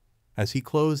appearance. As he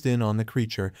closed in on the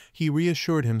creature, he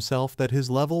reassured himself that his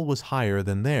level was higher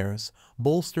than theirs,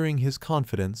 bolstering his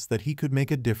confidence that he could make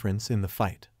a difference in the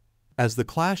fight. As the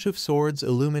clash of swords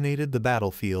illuminated the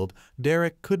battlefield,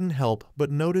 Derek couldn't help but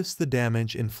notice the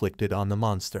damage inflicted on the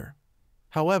monster.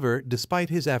 However, despite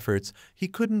his efforts, he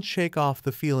couldn't shake off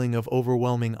the feeling of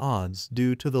overwhelming odds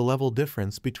due to the level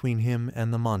difference between him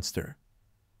and the monster.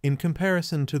 In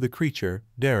comparison to the creature,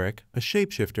 Derek, a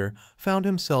shapeshifter, found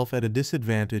himself at a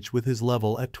disadvantage with his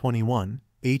level at 21,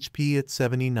 HP at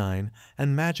 79,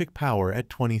 and magic power at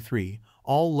 23,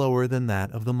 all lower than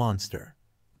that of the monster.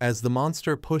 As the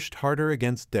monster pushed harder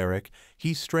against Derek,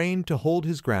 he strained to hold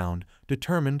his ground,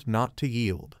 determined not to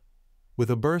yield. With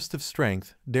a burst of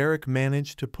strength, Derek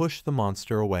managed to push the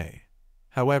monster away.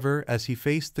 However, as he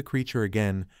faced the creature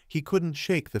again, he couldn't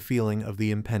shake the feeling of the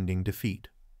impending defeat.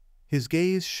 His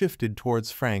gaze shifted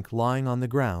towards Frank lying on the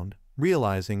ground,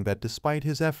 realizing that despite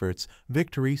his efforts,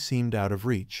 victory seemed out of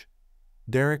reach.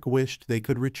 Derek wished they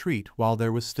could retreat while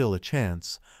there was still a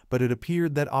chance, but it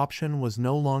appeared that option was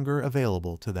no longer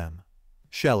available to them.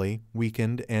 Shelley,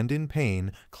 weakened and in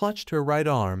pain, clutched her right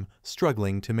arm,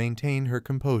 struggling to maintain her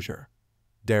composure.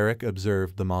 Derek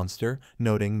observed the monster,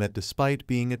 noting that despite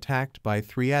being attacked by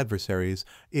 3 adversaries,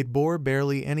 it bore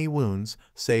barely any wounds,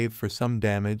 save for some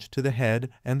damage to the head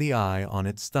and the eye on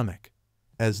its stomach.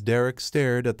 As Derek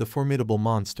stared at the formidable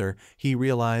monster, he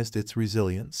realized its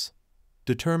resilience.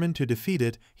 Determined to defeat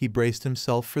it, he braced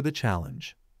himself for the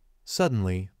challenge.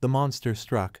 Suddenly, the monster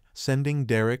struck, sending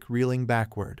Derek reeling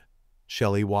backward.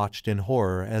 Shelley watched in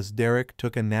horror as Derek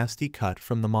took a nasty cut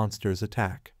from the monster's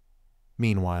attack.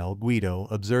 Meanwhile, Guido,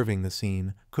 observing the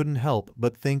scene, couldn't help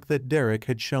but think that Derek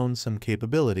had shown some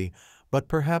capability, but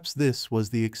perhaps this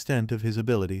was the extent of his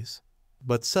abilities.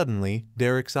 But suddenly,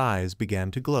 Derek's eyes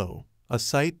began to glow, a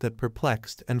sight that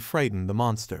perplexed and frightened the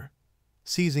monster.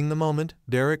 Seizing the moment,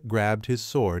 Derek grabbed his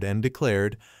sword and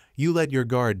declared, "You let your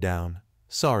guard down.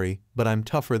 Sorry, but I'm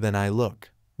tougher than I look."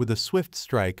 With a swift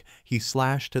strike, he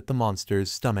slashed at the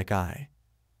monster's stomach eye.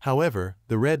 However,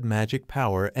 the red magic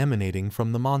power emanating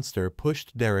from the monster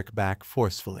pushed Derek back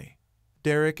forcefully.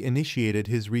 Derek initiated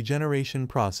his regeneration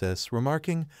process,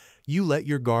 remarking, "You let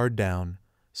your guard down.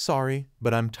 Sorry,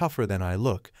 but I'm tougher than I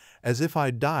look, as if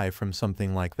I'd die from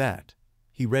something like that."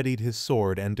 He readied his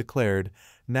sword and declared,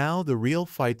 "Now the real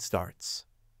fight starts."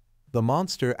 The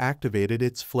monster activated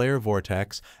its flare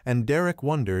vortex, and Derek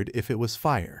wondered if it was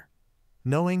fire.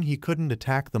 Knowing he couldn't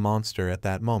attack the monster at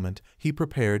that moment, he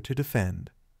prepared to defend.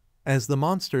 As the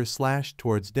monster slashed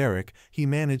towards Derek, he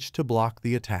managed to block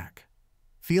the attack.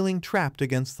 Feeling trapped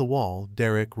against the wall,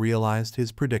 Derek realized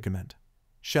his predicament.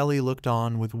 Shelley looked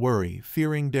on with worry,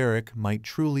 fearing Derek might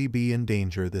truly be in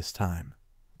danger this time.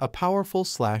 A powerful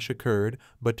slash occurred,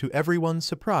 but to everyone's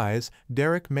surprise,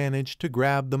 Derek managed to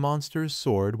grab the monster's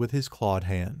sword with his clawed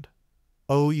hand.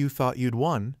 "Oh, you thought you'd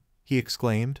won?" he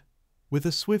exclaimed. With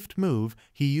a swift move,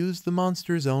 he used the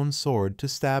monster's own sword to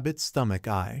stab its stomach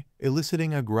eye,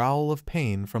 eliciting a growl of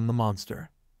pain from the monster.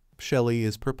 Shelley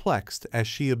is perplexed as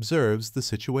she observes the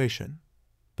situation.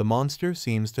 The monster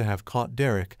seems to have caught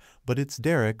Derek, but it's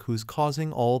Derek who's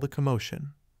causing all the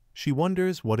commotion. She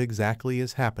wonders what exactly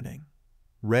is happening.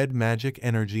 Red magic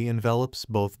energy envelops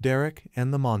both Derek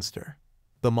and the monster.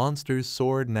 The monster's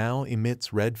sword now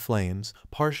emits red flames,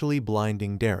 partially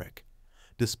blinding Derek.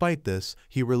 Despite this,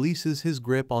 he releases his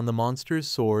grip on the monster's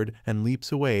sword and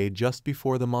leaps away just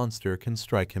before the monster can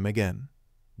strike him again.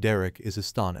 Derek is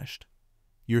astonished.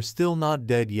 "You're still not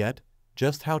dead yet?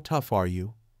 Just how tough are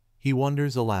you?" he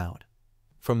wonders aloud.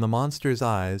 From the monster's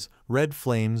eyes, red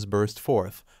flames burst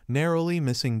forth, narrowly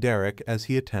missing Derek as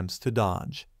he attempts to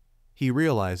dodge. He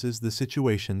realizes the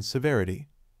situation's severity.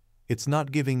 "It's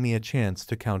not giving me a chance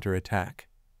to counterattack,"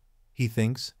 he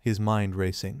thinks, his mind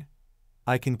racing.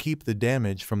 "I can keep the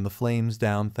damage from the flames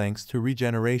down thanks to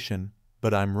regeneration,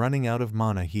 but I'm running out of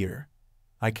mana here.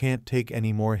 I can't take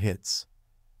any more hits."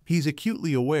 He's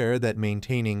acutely aware that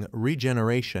maintaining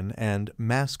regeneration and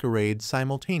masquerade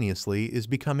simultaneously is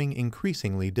becoming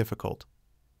increasingly difficult.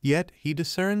 Yet he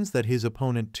discerns that his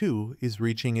opponent too is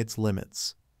reaching its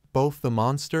limits. Both the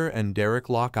monster and Derek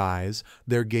lock eyes,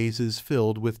 their gazes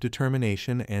filled with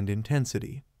determination and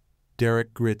intensity.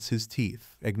 Derek grits his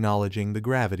teeth, acknowledging the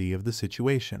gravity of the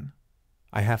situation.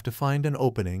 "I have to find an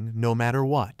opening no matter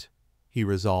what," he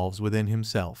resolves within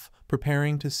himself,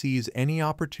 preparing to seize any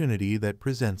opportunity that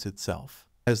presents itself.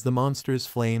 As the monster's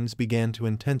flames began to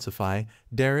intensify,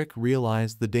 Derek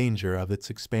realized the danger of its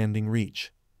expanding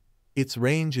reach. "Its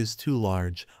range is too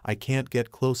large, I can't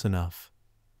get close enough,"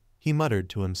 he muttered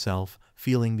to himself,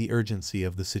 feeling the urgency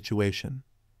of the situation.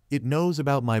 "It knows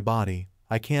about my body,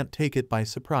 I can't take it by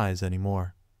surprise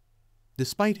anymore."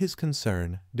 Despite his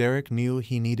concern, Derek knew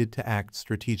he needed to act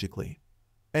strategically.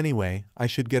 "Anyway, I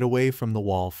should get away from the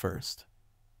wall first,"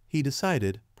 he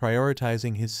decided,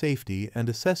 prioritizing his safety and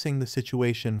assessing the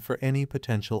situation for any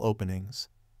potential openings.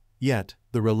 Yet,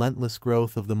 the relentless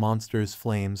growth of the monster's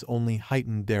flames only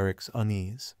heightened Derek's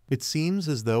unease. "It seems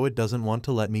as though it doesn't want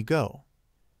to let me go,"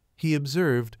 he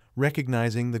observed,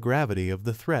 recognizing the gravity of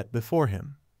the threat before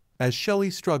him. As Shelley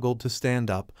struggled to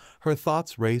stand up, her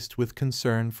thoughts raced with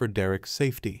concern for Derek's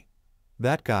safety.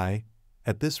 That guy,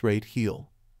 at this rate,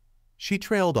 he'll. She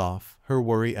trailed off, her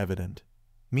worry evident.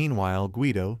 Meanwhile,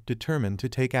 Guido, determined to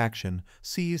take action,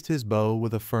 seized his bow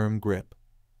with a firm grip.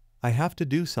 "I have to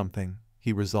do something,"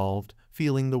 he resolved,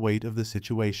 feeling the weight of the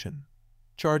situation.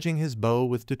 Charging his bow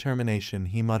with determination,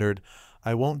 he muttered,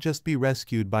 "I won't just be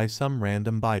rescued by some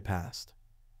random bypass."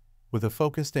 With a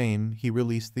focused aim, he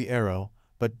released the arrow,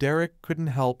 but Derek couldn't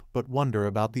help but wonder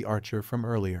about the archer from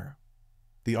earlier.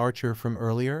 The archer from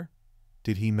earlier?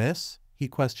 Did he miss? He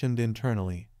questioned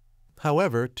internally.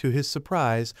 However, to his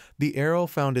surprise, the arrow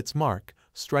found its mark,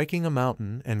 striking a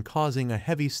mountain and causing a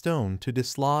heavy stone to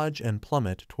dislodge and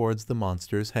plummet towards the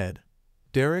monster's head.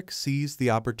 Derek seized the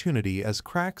opportunity as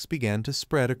cracks began to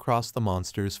spread across the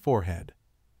monster's forehead.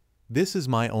 "This is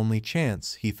my only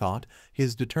chance," he thought,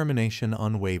 his determination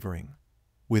unwavering.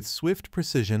 With swift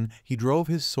precision, he drove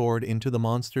his sword into the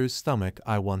monster's stomach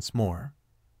eye once more.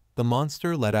 The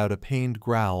monster let out a pained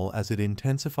growl as it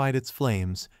intensified its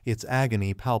flames, its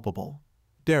agony palpable.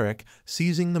 Derek,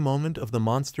 seizing the moment of the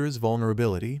monster's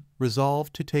vulnerability,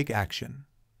 resolved to take action.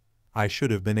 "I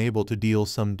should have been able to deal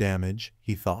some damage,"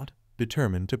 he thought,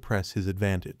 determined to press his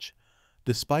advantage.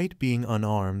 Despite being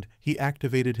unarmed, he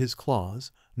activated his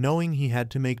claws, knowing he had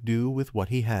to make do with what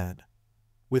he had.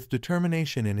 With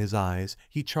determination in his eyes,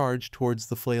 he charged towards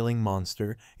the flailing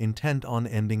monster, intent on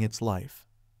ending its life.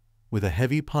 With a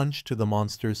heavy punch to the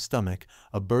monster's stomach,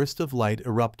 a burst of light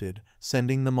erupted,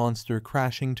 sending the monster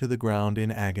crashing to the ground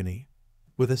in agony.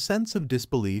 With a sense of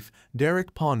disbelief,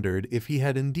 Derek pondered if he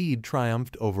had indeed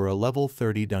triumphed over a level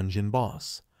 30 dungeon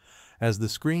boss. As the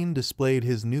screen displayed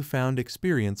his newfound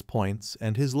experience points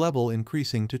and his level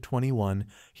increasing to 21,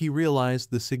 he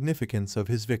realized the significance of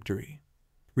his victory.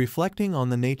 Reflecting on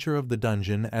the nature of the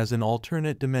dungeon as an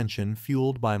alternate dimension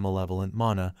fueled by malevolent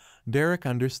mana, Derek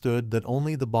understood that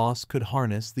only the boss could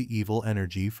harness the evil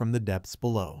energy from the depths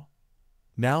below.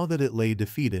 Now that it lay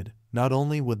defeated, not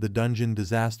only would the dungeon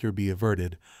disaster be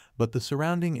averted, but the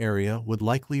surrounding area would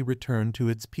likely return to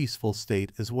its peaceful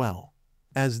state as well.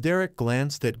 As Derek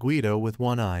glanced at Guido with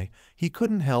one eye, he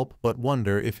couldn't help but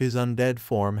wonder if his undead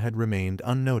form had remained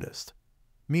unnoticed.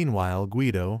 Meanwhile,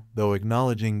 Guido, though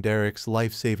acknowledging Derek's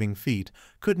life-saving feat,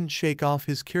 couldn't shake off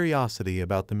his curiosity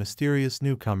about the mysterious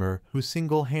newcomer who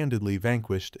single-handedly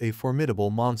vanquished a formidable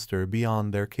monster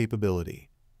beyond their capability.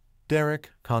 Derek,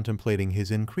 contemplating his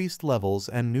increased levels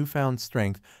and newfound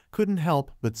strength, couldn't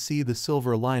help but see the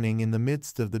silver lining in the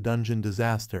midst of the dungeon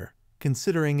disaster,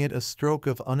 considering it a stroke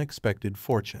of unexpected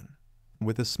fortune.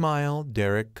 With a smile,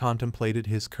 Derek contemplated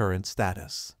his current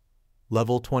status.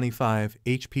 Level 25,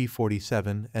 HP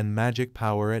 47, and magic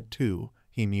power at 2,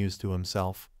 he mused to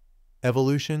himself.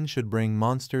 Evolution should bring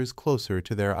monsters closer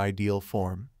to their ideal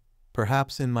form.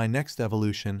 Perhaps in my next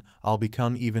evolution, I'll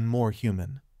become even more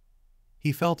human.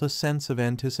 He felt a sense of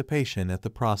anticipation at the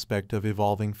prospect of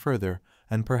evolving further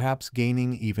and perhaps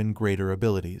gaining even greater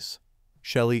abilities.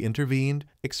 Shelley intervened,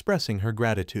 expressing her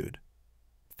gratitude.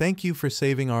 "Thank you for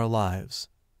saving our lives.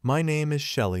 My name is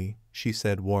Shelley," she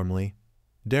said warmly.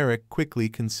 Derek quickly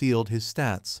concealed his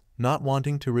stats, not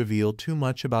wanting to reveal too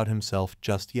much about himself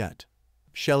just yet.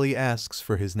 Shelley asks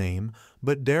for his name,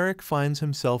 but Derek finds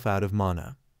himself out of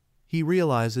mana. He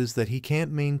realizes that he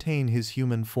can't maintain his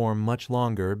human form much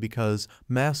longer because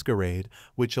Masquerade,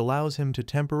 which allows him to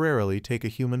temporarily take a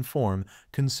human form,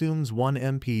 consumes 1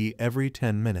 MP every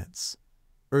 10 minutes.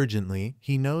 Urgently,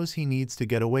 he knows he needs to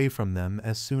get away from them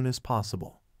as soon as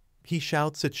possible. He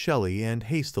shouts at Shelley and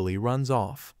hastily runs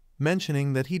off,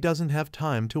 mentioning that he doesn't have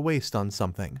time to waste on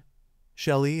something.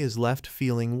 Shelley is left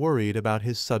feeling worried about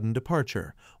his sudden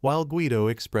departure, while Guido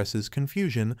expresses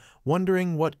confusion,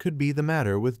 wondering what could be the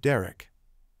matter with Derek.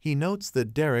 He notes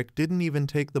that Derek didn't even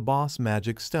take the boss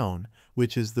magic stone,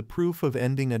 which is the proof of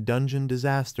ending a dungeon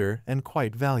disaster and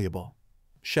quite valuable.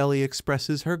 Shelley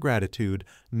expresses her gratitude,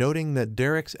 noting that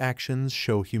Derek's actions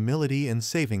show humility in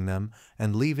saving them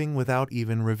and leaving without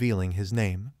even revealing his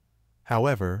name.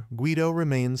 However, Guido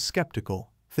remains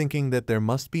skeptical, thinking that there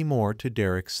must be more to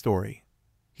Derek's story.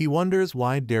 He wonders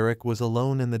why Derek was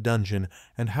alone in the dungeon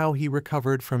and how he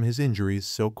recovered from his injuries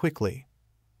so quickly.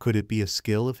 Could it be a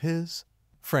skill of his?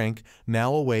 Frank,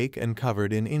 now awake and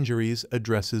covered in injuries,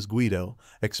 addresses Guido,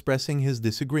 expressing his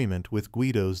disagreement with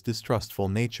Guido's distrustful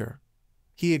nature.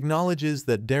 He acknowledges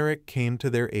that Derek came to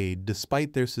their aid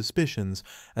despite their suspicions,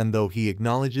 and though he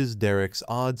acknowledges Derek's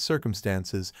odd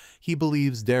circumstances, he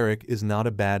believes Derek is not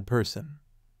a bad person.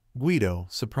 Guido,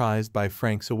 surprised by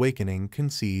Frank's awakening,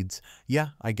 concedes, "Yeah,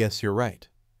 I guess you're right."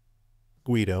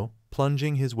 Guido,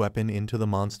 plunging his weapon into the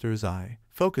monster's eye,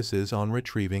 focuses on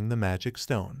retrieving the magic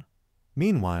stone.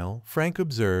 Meanwhile, Frank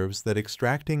observes that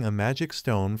extracting a magic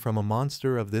stone from a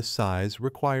monster of this size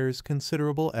requires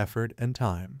considerable effort and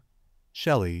time.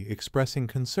 Shelley, expressing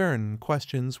concern,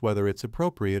 questions whether it's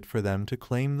appropriate for them to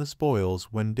claim the spoils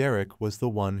when Derek was the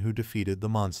one who defeated the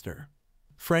monster.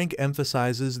 Frank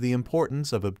emphasizes the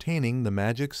importance of obtaining the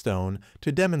magic stone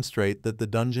to demonstrate that the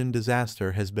dungeon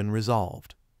disaster has been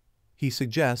resolved. He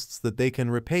suggests that they can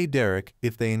repay Derek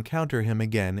if they encounter him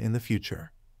again in the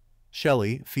future.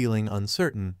 Shelley, feeling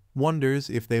uncertain, wonders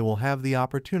if they will have the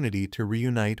opportunity to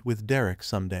reunite with Derek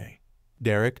someday.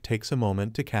 Derek takes a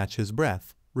moment to catch his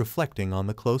breath, reflecting on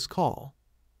the close call.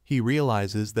 He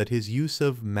realizes that his use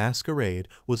of Masquerade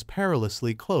was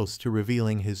perilously close to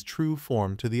revealing his true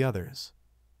form to the others.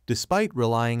 Despite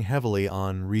relying heavily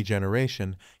on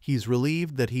regeneration, he's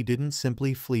relieved that he didn't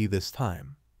simply flee this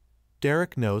time.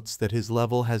 Derek notes that his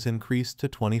level has increased to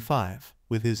 25,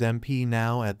 with his MP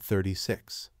now at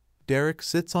 36. Derek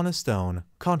sits on a stone,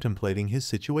 contemplating his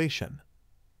situation.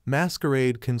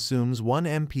 Masquerade consumes 1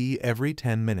 MP every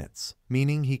 10 minutes,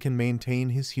 meaning he can maintain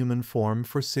his human form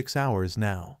for 6 hours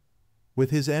now. With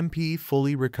his MP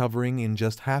fully recovering in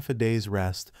just half a day's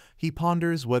rest, he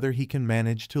ponders whether he can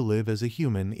manage to live as a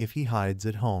human if he hides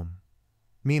at home.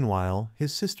 Meanwhile,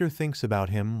 his sister thinks about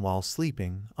him while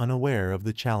sleeping, unaware of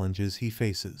the challenges he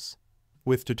faces.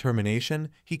 With determination,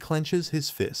 he clenches his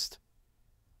fist.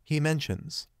 He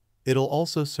mentions, "It'll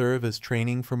also serve as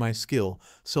training for my skill,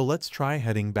 so let's try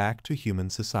heading back to human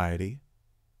society."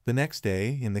 The next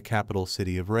day, in the capital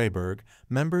city of Rayburg,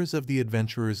 members of the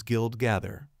Adventurers Guild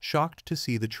gather, shocked to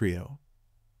see the trio.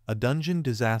 "A dungeon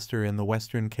disaster in the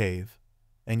Western Cave.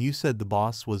 And you said the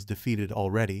boss was defeated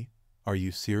already. Are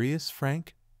you serious,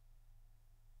 Frank?"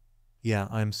 "Yeah,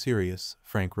 I'm serious,"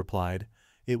 Frank replied.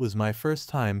 "It was my first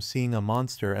time seeing a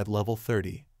monster at level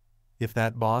 30. If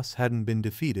that boss hadn't been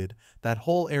defeated, that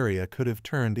whole area could have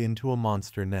turned into a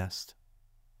monster nest."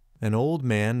 An old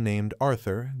man named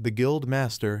Arthur, the guild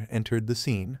master, entered the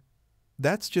scene.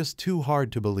 "That's just too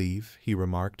hard to believe," he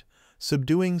remarked.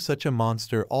 "Subduing such a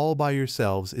monster all by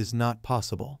yourselves is not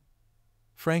possible."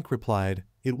 Frank replied,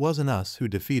 "It wasn't us who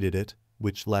defeated it,"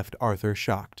 which left Arthur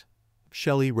shocked.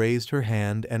 Shelley raised her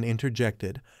hand and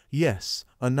interjected, "Yes,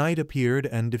 a knight appeared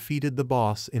and defeated the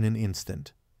boss in an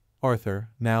instant." Arthur,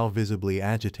 now visibly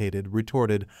agitated,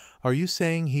 retorted, "Are you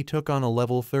saying he took on a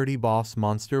level 30 boss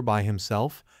monster by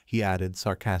himself?" He added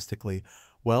sarcastically,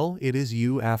 "Well, it is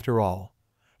you after all.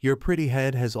 Your pretty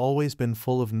head has always been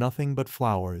full of nothing but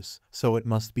flowers, so it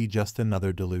must be just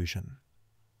another delusion."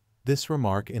 This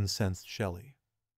remark incensed Shelley.